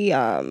pretty.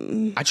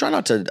 I try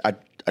not to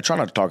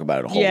talk about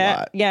it a whole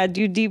lot. Yeah.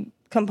 Do you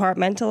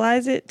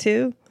decompartmentalize it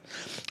too?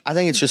 I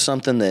think it's just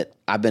something that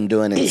I've been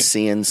doing and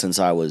seeing since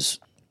I was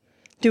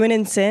doing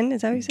in sin.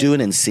 Is that what you said?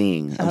 Doing and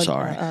seeing. I'm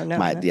sorry. No,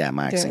 my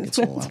accent gets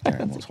a little out there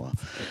once in a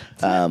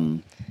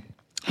while.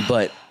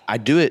 But I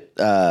do it.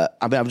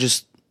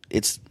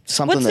 It's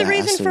something. What's the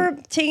reason for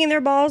taking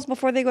their balls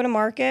before they go to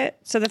market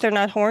so that they're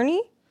not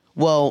horny?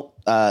 Well,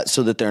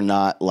 so that they're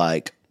not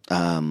like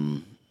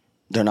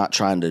they're not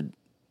trying to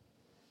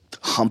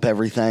hump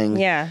everything.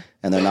 Yeah,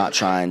 and they're not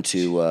trying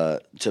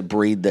to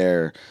breed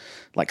their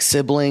like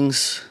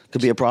siblings.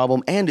 Could be a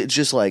problem, and it's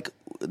just like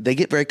they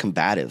get very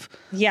combative.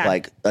 Yeah,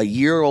 like a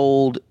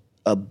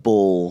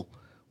bull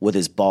with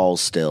his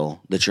balls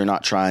still that you're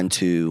not trying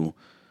to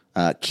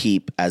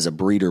keep as a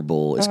breeder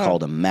bull is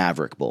called a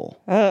maverick bull.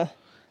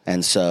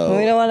 And so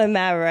we don't want a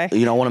maverick.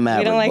 You don't want a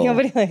maverick. We don't like bull.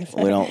 nobody like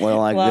that. We don't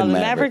like well, good the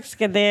maverick. mavericks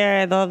get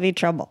there, there'll be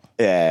trouble.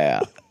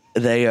 Yeah,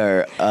 they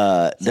are.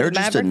 They're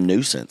just a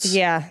nuisance.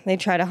 Yeah, they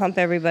try to hump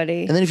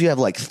everybody. And then if you have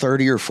like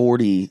 30 or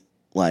 40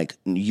 like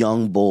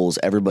young bulls,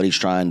 everybody's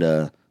trying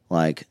to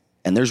like.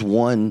 And there's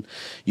one,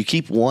 you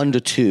keep 1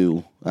 to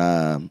 2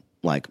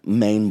 like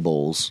main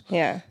bulls.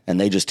 Yeah. And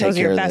they just take Those are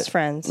care your of best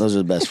friends. Those are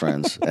the best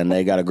friends. And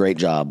they got a great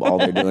job. All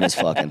they're doing is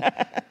fucking.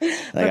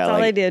 That's all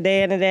they do,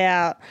 day in and day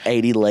out.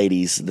 80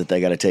 ladies that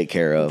they got to take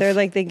care of. They're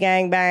like the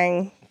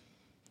gangbang.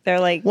 They're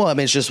like. Well, I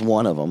mean, it's just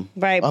one of them.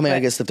 Right. I mean, I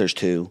guess if there's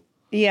 2.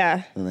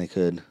 Yeah. Then they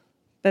could.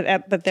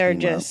 But they're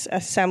just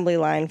assembly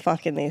line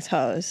fucking these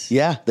hoes.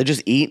 Yeah, they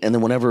just eat, and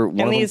then whenever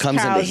one of them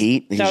comes into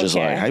heat, he's just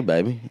like, "Hey,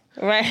 baby."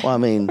 Right. Well, I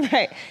mean,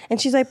 right.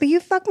 And she's like, "But you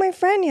fucked my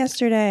friend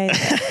yesterday."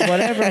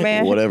 Whatever,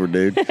 man. Whatever,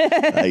 dude.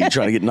 You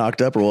trying to get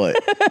knocked up or what?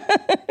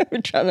 We're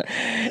trying to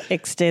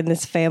extend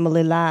this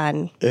family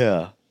line.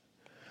 Yeah.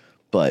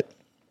 But,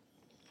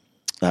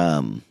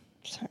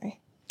 sorry,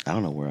 I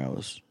don't know where I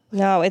was.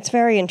 No, it's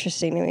very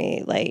interesting to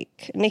me.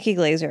 Like, Nikki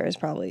Glaser is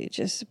probably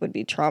would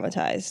be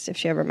traumatized if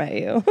she ever met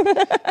you.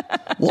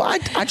 Well, I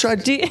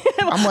tried.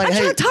 I'm like, I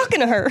tried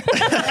talking to her.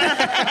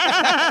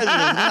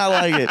 I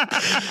like it.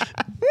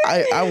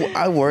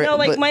 I worry. No,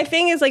 like but my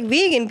thing is like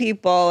vegan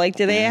people. Like,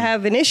 do they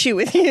have an issue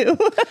with you?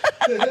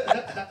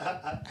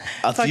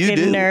 a few Fucking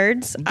do.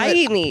 nerds. I But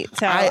eat meat,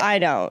 so I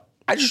don't.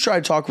 I just try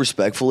to talk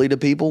respectfully to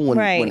people when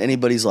Right.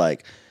 anybody's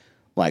like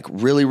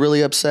really,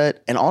 really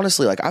upset. And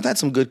honestly, like I've had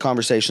some good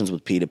conversations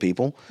with PETA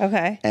people.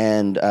 Okay.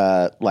 And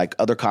like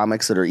other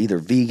comics that are either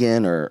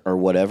vegan or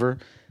whatever.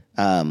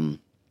 And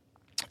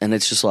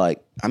it's just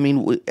like, I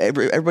mean,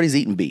 everybody's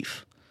eating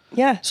beef.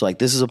 Yeah. So like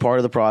this is a part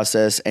of the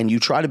process, and you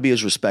try to be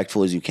as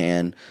respectful as you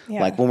can. Yeah.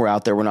 Like when we're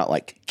out there, we're not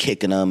like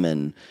kicking them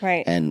and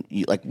Right. And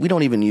you, like we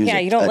don't even use Yeah,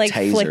 a, you don't a like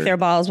taser. flick their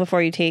balls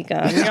before you take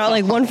them. You're not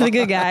like one for the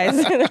good guys.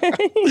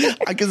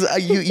 Because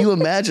you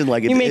imagine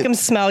like You make them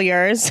smell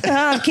yours.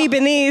 I'm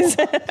keeping these.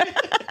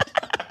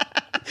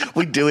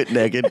 we do it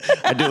naked.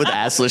 I do it with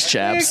assless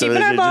chaps. You're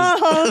keeping our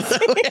balls.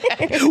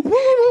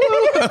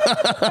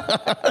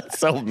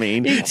 So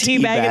mean.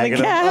 Teabagging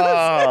the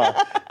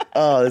calves.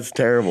 Oh, it's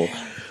terrible.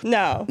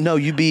 No. No,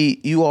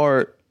 you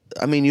are.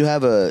 I mean, you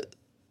have a.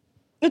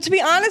 But to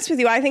be honest with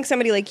you, I think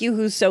somebody like you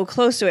who's so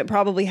close to it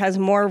probably has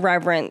more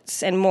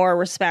reverence and more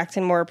respect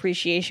and more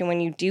appreciation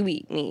when you do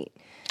eat meat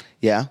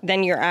Yeah.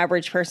 than your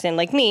average person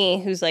like me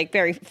who's like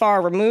very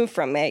far removed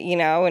from it, you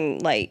know,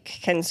 and like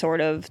can sort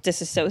of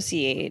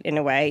disassociate in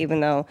a way, even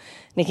though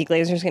Nikki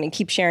Glazer's going to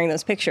keep sharing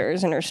those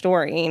pictures in her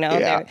story, you know.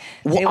 Yeah.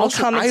 They will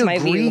Also, come I into my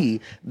agree view.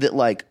 that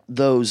like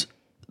those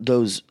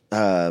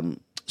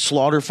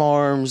slaughter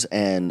farms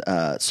and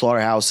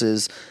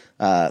slaughterhouses,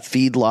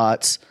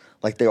 feedlots,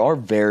 like they are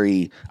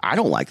very. I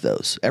don't like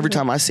those. Every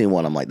time I see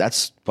one, I'm like,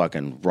 that's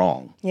fucking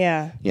wrong.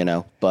 Yeah. You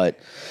know, but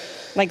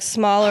Like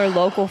smaller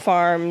local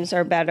farms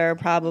are better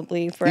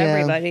probably for yeah,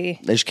 everybody.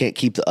 they just can't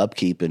keep the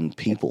upkeep in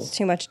people.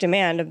 Too much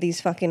demand of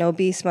these fucking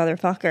obese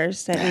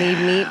motherfuckers that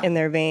need meat in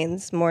their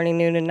veins morning,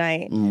 noon, and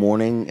night.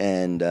 Morning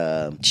and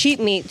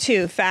Cheap meat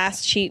too,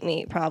 fast cheap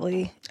meat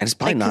probably. it's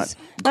probably Like, not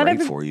 'cause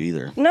great for you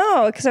either.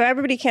 No, because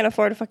everybody can't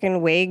afford a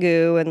fucking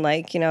Wagyu and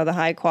like, you know, the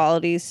high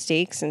quality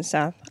steaks and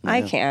stuff.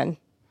 I can.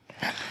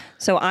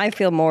 So I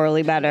feel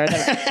morally better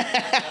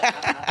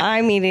that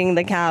I'm eating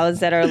the cows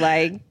that are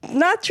like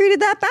not treated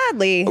that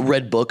badly.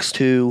 Read books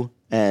too,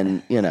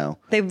 and you know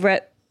They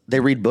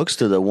read books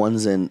to the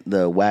ones in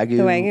the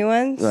Wagyu,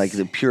 ones? like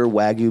the pure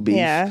Wagyu beef.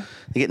 Yeah.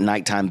 They get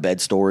nighttime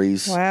bed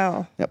stories.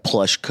 Wow. Got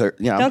plush, you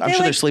know, Don't I'm they, sure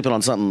they're like- sleeping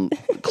on something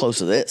close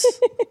to this.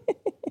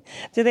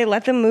 Do they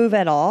let them move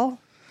at all?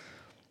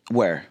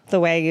 Where?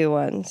 The Wagyu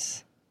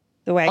ones.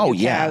 The Wagyu Oh,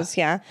 yeah. cows,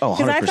 yeah. Oh,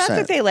 Because I thought 100%.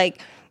 that they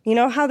like, you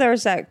know how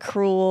there's that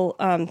cruel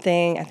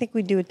thing, I think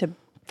we do it to,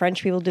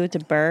 French people do it to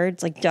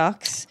birds, like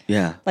ducks.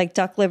 Yeah. Like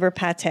duck liver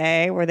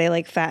pate, where they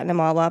like fatten them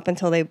all up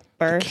until they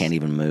burst. Can't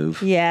even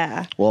move.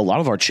 Yeah. Well, a lot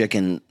of the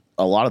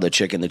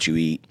chicken that you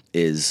eat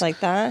is Like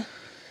that?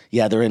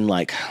 yeah, they're in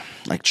like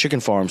chicken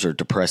farms are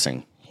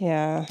depressing.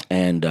 Yeah.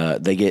 And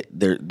they get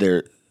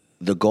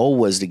the goal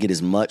was to get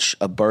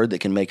a bird that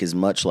can make as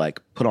much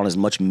put on as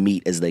much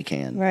meat as they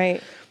can.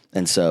 Right.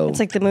 And so It's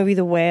like the movie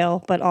The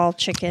Whale, but all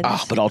chickens.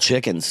 but all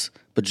chickens,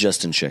 but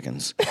just in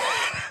chickens.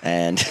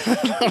 And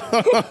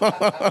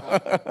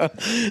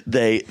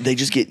they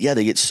just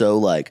get so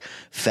like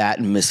fat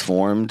and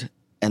misformed,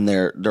 and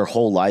their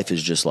whole life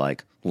is just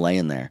like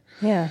laying there.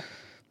 Yeah.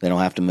 They don't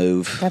have to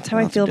move. That's how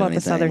They I don't have to feel do about the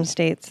anything. southern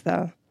states,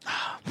 though.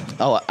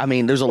 Oh, I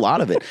mean, there's a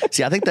lot of it.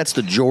 See, I think that's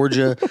the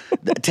Georgia.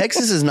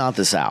 Texas is not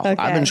the South.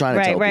 I've been trying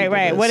to tell people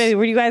Right. this. What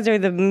are you guys are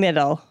the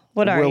middle.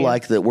 What are We're you?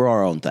 like we're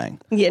our own thing.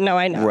 Yeah, no,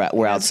 I know.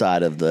 We're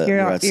outside of the You're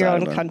we're outside your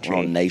own of our country.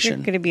 own nation.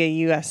 You're going to be a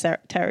U.S.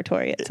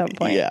 territory at some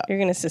point. Yeah. You're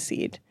going to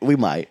secede. We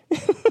might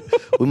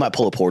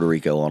pull a Puerto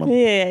Rico on them.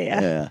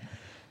 Yeah.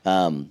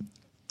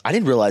 I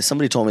didn't realize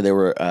somebody told me they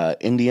were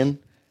Indian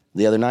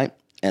the other night,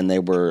 and they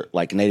were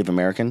like Native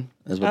American,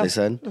 is what they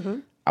said. Mm-hmm.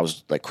 I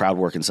was like crowd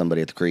working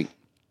somebody at the creek,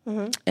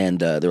 and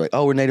they're like,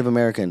 "Oh, we're Native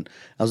American."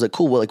 I was like,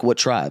 "Cool. Well, like what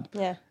tribe?"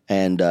 Yeah.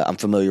 And I'm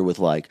familiar with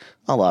like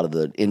a lot of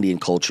the Indian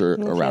culture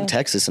around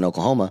Texas and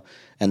Oklahoma.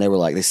 And they were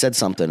like, they said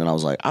something, and I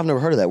was like, I've never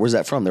heard of that. Where's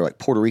that from? They're like,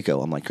 Puerto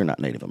Rico. I'm like, you're not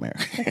Native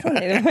American.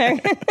 Native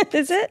American.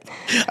 Is it?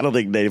 I don't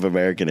think Native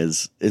American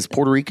is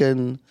Puerto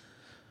Rican.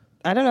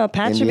 I don't know.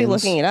 Pat should be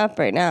Indians? looking it up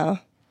right now.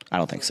 I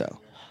don't think so.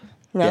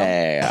 No.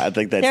 Yeah. I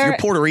think that's They're- you're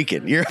Puerto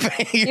Rican. You're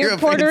You're a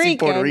Puerto fancy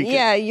Rican. Puerto Rican.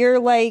 Yeah, you're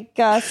like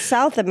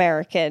South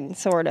American,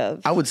 sort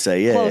of. I would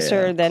say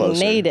Closer than closer.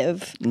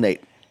 Native.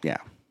 Yeah.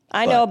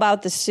 I But- know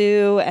about the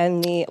Sioux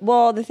and the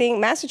thing,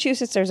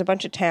 Massachusetts, there's a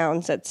bunch of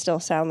towns that still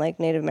sound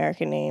like Native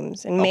American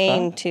names. And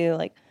Maine, too,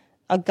 like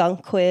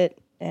Algonquin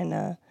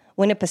and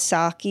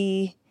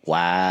Winnipesaukee.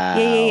 Wow.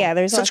 Yeah.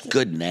 There's such lots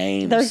good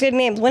names. They're good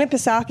names.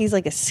 Winnipesaukee is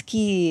like a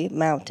ski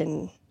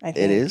mountain, I think.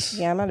 It is?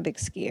 Yeah, I'm not a big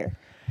skier.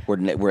 We're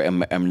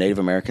Native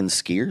American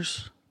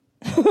skiers.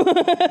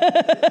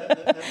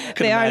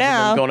 They are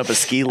now. Going up a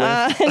ski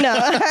lift.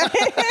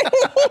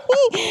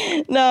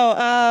 No,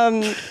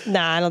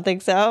 I don't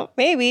think so.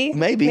 Maybe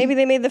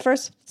they made the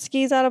first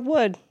skis out of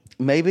wood.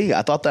 Maybe.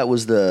 I thought that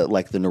was the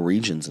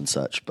Norwegians and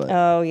such, but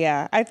Oh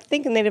yeah, I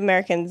think Native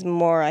Americans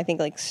more. I think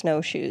like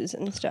snowshoes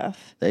and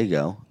stuff. there you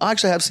go. I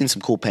actually have seen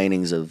some cool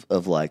paintings of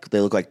like they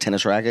look like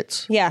tennis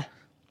rackets. Yeah,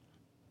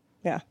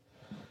 Yeah.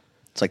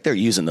 It's like they're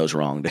using those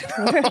wrong. Dude.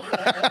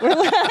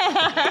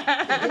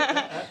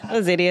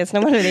 Those idiots.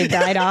 No wonder they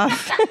died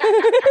off.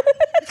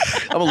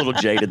 I'm a little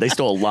jaded. They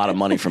stole a lot of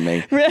money from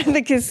me.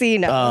 The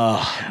casino.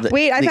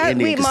 Wait,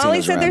 Indian Molly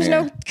casinos said around there's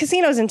here. no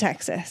casinos in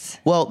Texas.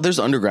 Well, there's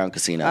underground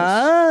casinos.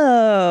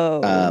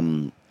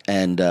 Oh.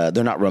 And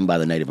they're not run by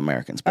the Native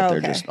Americans, but they're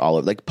Okay. just all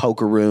over. Like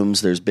poker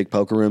rooms, there's big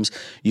poker rooms.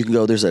 You can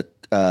go, there's a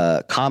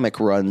comic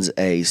runs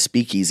a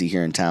speakeasy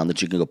here in town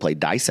that you can go play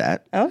dice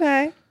at.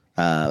 Okay.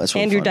 That's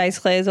really Andrew fun. Dice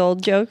Clay's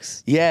old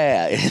jokes.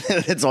 Yeah,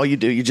 that's all you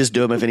do. You just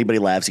do them. If anybody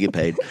laughs, you get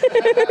paid.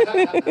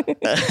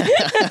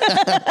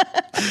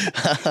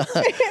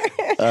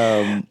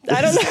 I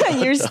don't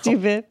know. You're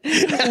stupid.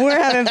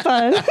 We're having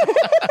fun.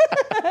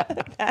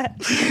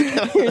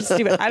 You're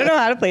stupid. I don't know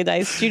how to play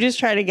dice. You just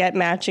try to get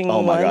matching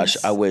Oh my ones. gosh,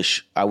 I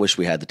wish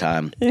we had the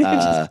time.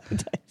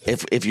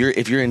 If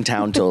you're in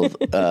town till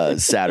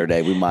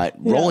Saturday, we might.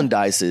 Rolling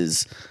dice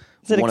is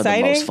it one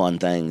exciting? of the most fun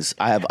things.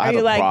 I have Are you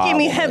a like, give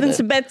me problem with heavens it.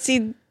 to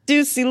Betsy,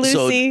 Deucey,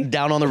 Lucy? So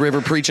down on the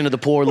river preaching to the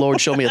poor, Lord,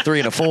 show me a 3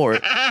 and a 4.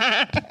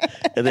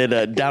 And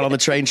then down on the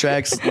train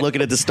tracks,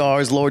 looking at the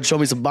stars, Lord, show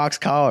me some box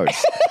cars.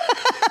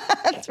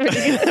 That's pretty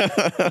good.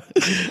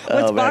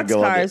 What's box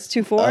cars?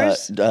 2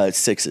 4s?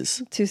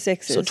 6s. 2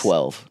 6s. So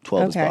 12.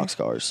 12 is Okay. box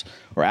cars.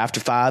 Or after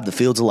 5, the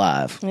field's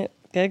alive.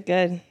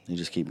 Good. You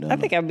just keep doing I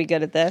think I'd be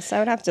good at this. I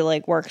would have to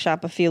like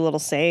workshop a few little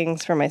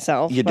sayings for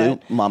myself. You do.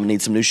 Mama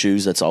needs some new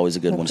shoes. That's always a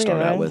good one to a good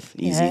start out one. with.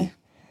 Easy. Yeah.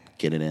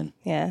 Get it in.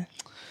 Yeah.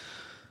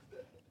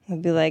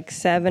 It'd be like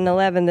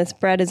 7-Eleven. This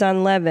bread is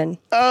unleavened.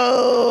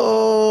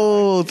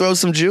 Oh, throw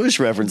some Jewish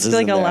references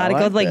Like in a there. lot I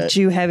of good, like that.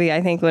 Jew heavy.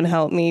 I think would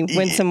help me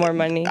win some more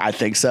money. I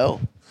think so.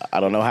 I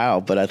don't know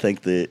how, but I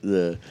think the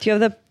Do you have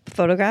the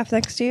photograph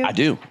next to you? I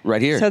do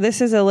right here. So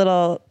this is a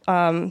little.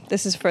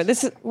 This is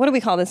what do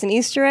we call this? An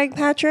Easter egg,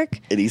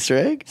 Patrick? An Easter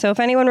egg? So if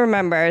anyone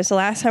remembers, the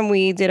last time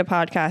we did a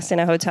podcast in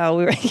a hotel,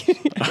 we were.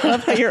 I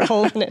love how you're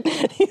holding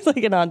it. He's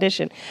like an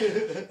audition.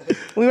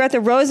 We were at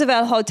the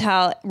Roosevelt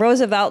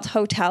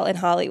Hotel in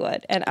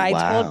Hollywood, and I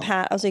Wow. told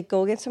Pat, I was like,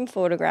 go get some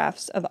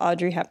photographs of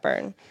Audrey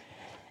Hepburn,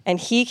 and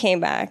he came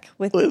back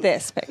with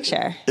this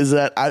picture. Is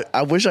that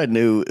I wish I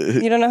knew.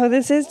 You don't know who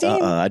this is,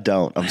 Dean? I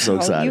don't. I'm so Oh,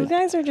 excited. you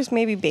guys are just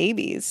maybe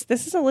babies.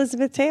 This is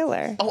Elizabeth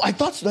Taylor. Oh, I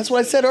thought so. That's what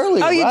I said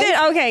earlier. Oh, you right? did?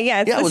 Okay,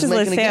 yeah. Yeah, I This was is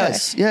Liz making a Taylor.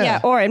 guess.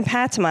 Yeah. Or in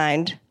Pat's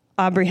mind,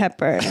 Aubrey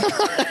Hepburn.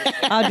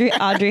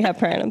 Audrey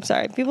Hepburn. I'm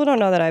sorry. People don't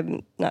know that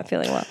I'm not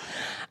feeling well.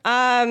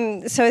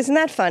 So isn't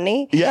that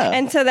funny? Yeah.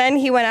 And so then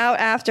he went out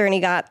after and he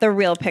got the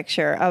real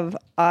picture of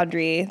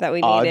Audrey that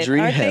we needed. Audrey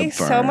Aren't they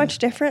so Hepburn. much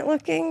different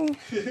looking?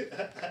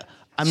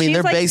 I mean, She's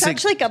they're like basic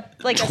such like a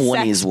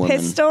 20s sex women.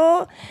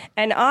 pistol,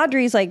 and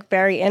Audrey's like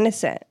very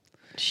innocent.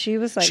 She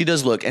was like, She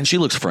does look, and she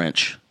looks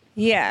French.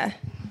 yeah,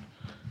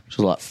 She's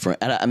a lot French.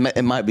 And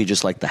it might be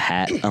just like the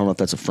hat. I don't know if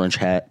that's a French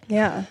hat.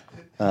 yeah,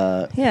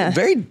 yeah.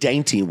 Very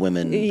dainty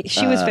women.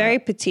 She was very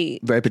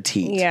petite. Very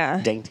petite. Yeah.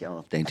 Dainty. I don't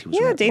know if dainty was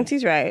Yeah, right.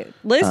 Dainty's right.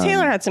 Liz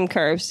Taylor had some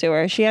curves to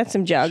her. She had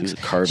some jugs. She's a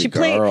curvy she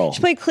girl. She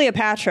played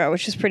Cleopatra,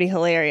 which is pretty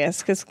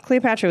hilarious because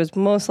Cleopatra was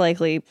most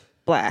likely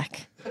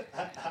black.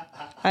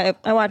 I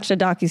watched a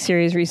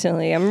docuseries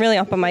recently. I'm really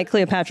up on my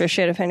Cleopatra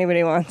shit if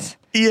anybody wants.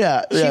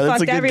 Yeah, She yeah, that's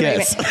fucked a good everybody.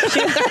 guess.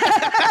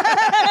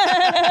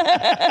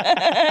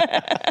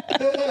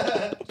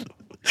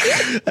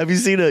 Have you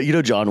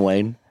seen John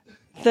Wayne?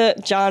 The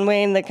John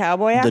Wayne, the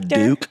cowboy actor? The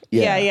Duke?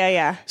 Yeah,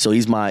 yeah. So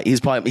he's my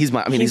He's my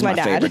my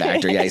dad. favorite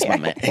actor. Yeah, he's my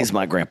man. He's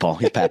my grandpa.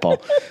 He's Papaw.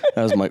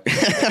 That was my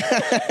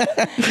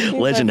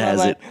legend my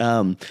has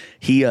mama.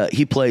 it.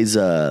 He plays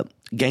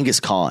Genghis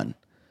Khan.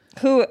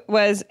 Who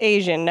was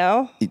Asian,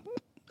 no?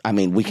 I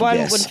mean, we can One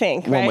guess. would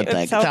think, One right? would It's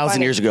think. so 1,000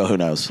 funny years ago, who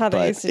knows? How they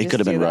But used to it could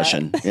have just been do that.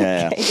 Russian.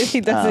 Yeah.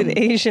 He does an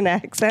Asian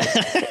accent.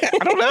 I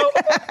don't know.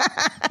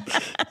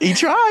 He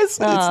tries. It's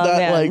not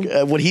man.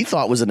 like what he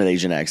thought was an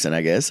Asian accent,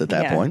 I guess, at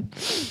that Yeah. point.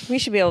 We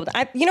should be able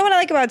to. You know what I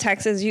like about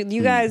Texas? Hmm.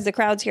 You guys, the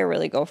crowds here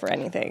really go for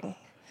anything.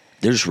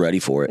 They're just ready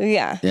for it.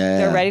 Yeah.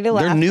 They're ready to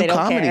laugh. They're new They don't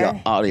comedy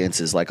care.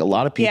 audiences. Like a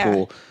lot of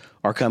people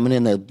are coming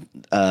in.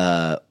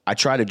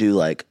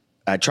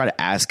 I try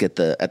to ask at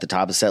the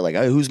top of the set, like,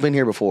 hey, who's been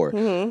here before?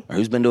 Mm-hmm. Or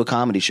who's been to a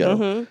comedy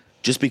show?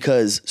 Just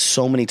because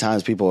so many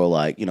times people are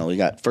like, you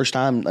got first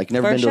time, like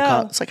never First been to a show.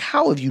 comedy. It's like,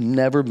 how have you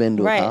never been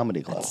to Right. a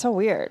comedy club? It's so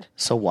weird,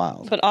 So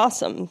wild. but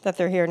awesome that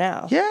they're here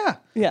now. Yeah.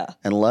 Yeah.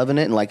 And loving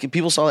it. And like if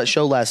people saw that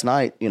show last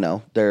night,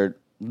 they're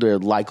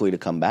likely to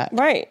come back.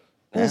 Right.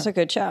 It was a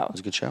good show. It was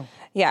a good show.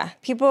 Yeah.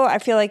 People, I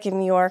feel like in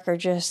New York are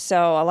just a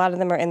lot of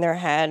them are in their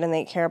head and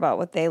they care about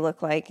what they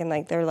look like and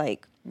like they're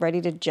like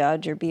ready to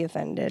judge or be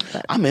offended.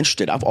 But I'm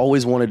interested. I've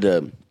always wanted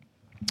to.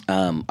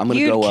 I'm going to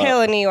you'd go kill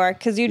up. in New York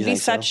because you'd be think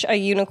so? such a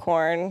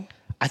unicorn.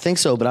 I think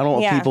so, but I don't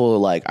want Yeah. people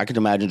like, I could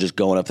imagine just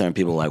going up there and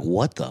people are like,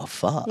 what the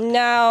fuck?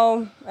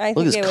 No, I Look think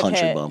at it this would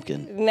country hit.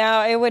 bumpkin.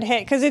 No, it would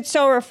hit because it's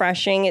so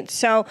refreshing. It's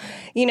so,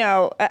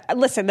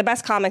 listen, the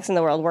best comics in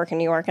the world work in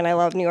New York, and I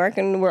love New York,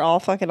 and we're all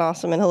fucking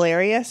awesome and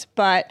hilarious.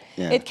 But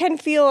it can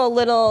feel a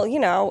little,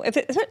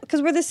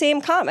 because we're the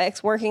same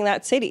comics working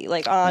that city,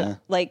 like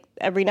like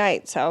every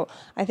night. So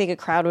I think a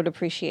crowd would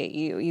appreciate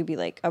you. You'd be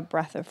like a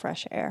breath of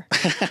fresh air.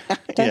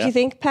 Don't you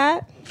think,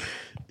 Pat?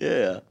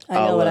 Yeah. I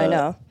know what I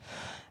know.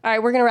 All right,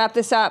 we're going to wrap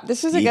this up.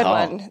 This was a good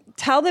one.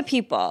 Tell the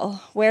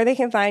people where they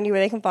can find you, where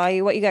they can follow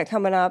you, what you got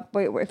coming up,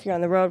 if you're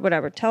on the road,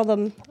 whatever. Tell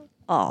them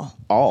all.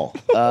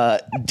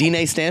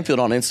 DNA Stanfield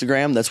on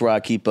Instagram. That's where I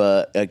keep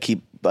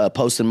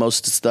posting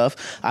most stuff.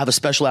 I have a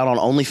special out on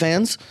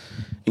OnlyFans.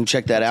 You can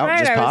check that out.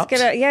 Right, Just popped. We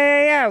should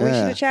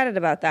have chatted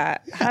about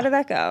that. How did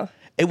that go?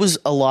 It was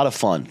a lot of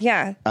fun.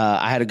 Yeah.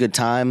 I had a good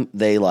time.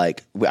 I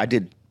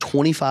did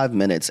 25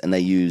 minutes and they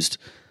used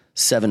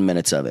 7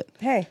 minutes of it.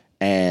 Hey.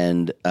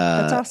 And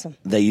that's awesome.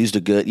 They used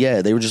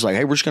they were just like,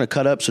 hey, we're just going to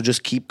cut up, so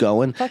just keep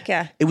going. Fuck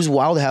yeah. It was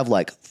wild to have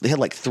they had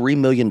like $3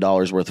 million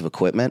worth of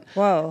equipment.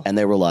 Whoa. And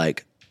they were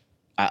like,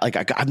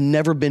 I've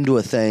never been to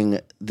a thing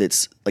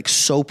that's like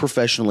so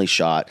professionally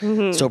shot,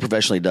 so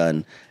professionally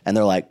done. And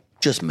they're like,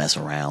 just mess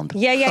around.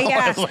 Yeah.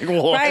 I was like,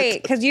 what?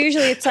 Right, because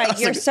usually it's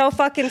like you're so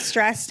fucking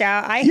stressed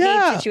out. I hate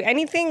to shoot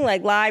anything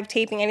like live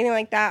taping, anything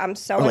like that. I'm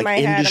so in my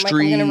head. I'm like,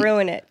 I'm going to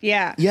ruin it.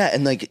 Yeah. Yeah,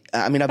 and I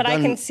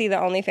can see the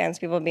OnlyFans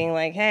people being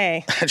like,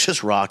 hey.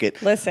 just rock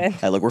it. Listen.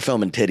 Hey, look, we're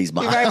filming titties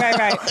behind.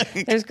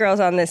 Right. There's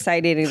girls on this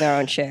site eating their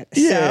own shit.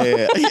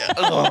 Yeah.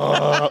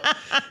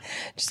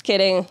 Just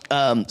kidding.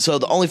 So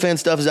the OnlyFans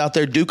stuff is out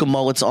there. Duke of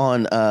Mullets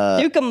on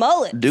Duke of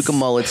Mullets. Duke of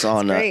Mullets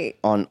on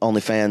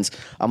OnlyFans.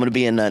 I'm going to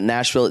be in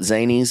Nashville at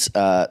Zany's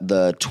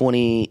the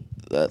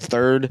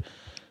 23rd,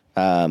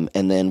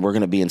 and then we're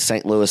going to be in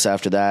St. Louis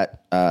after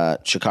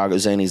that, Chicago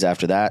Zany's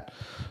after that,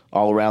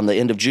 all around the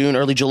end of June,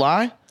 early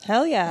July.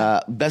 Hell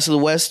yeah. Best of the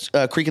West,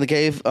 Creek in the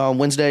Cave on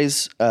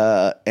Wednesdays,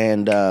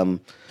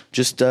 and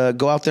just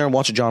go out there and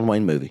watch a John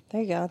Wayne movie.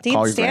 There you go.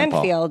 Dean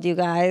Stanfield, you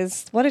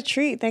guys. What a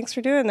treat. Thanks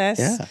for doing this.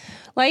 Yeah.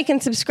 Like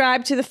and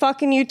subscribe to the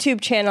fucking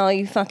YouTube channel,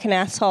 you fucking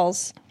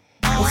assholes.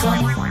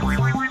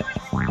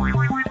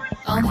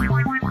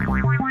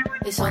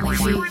 It's only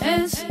she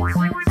is.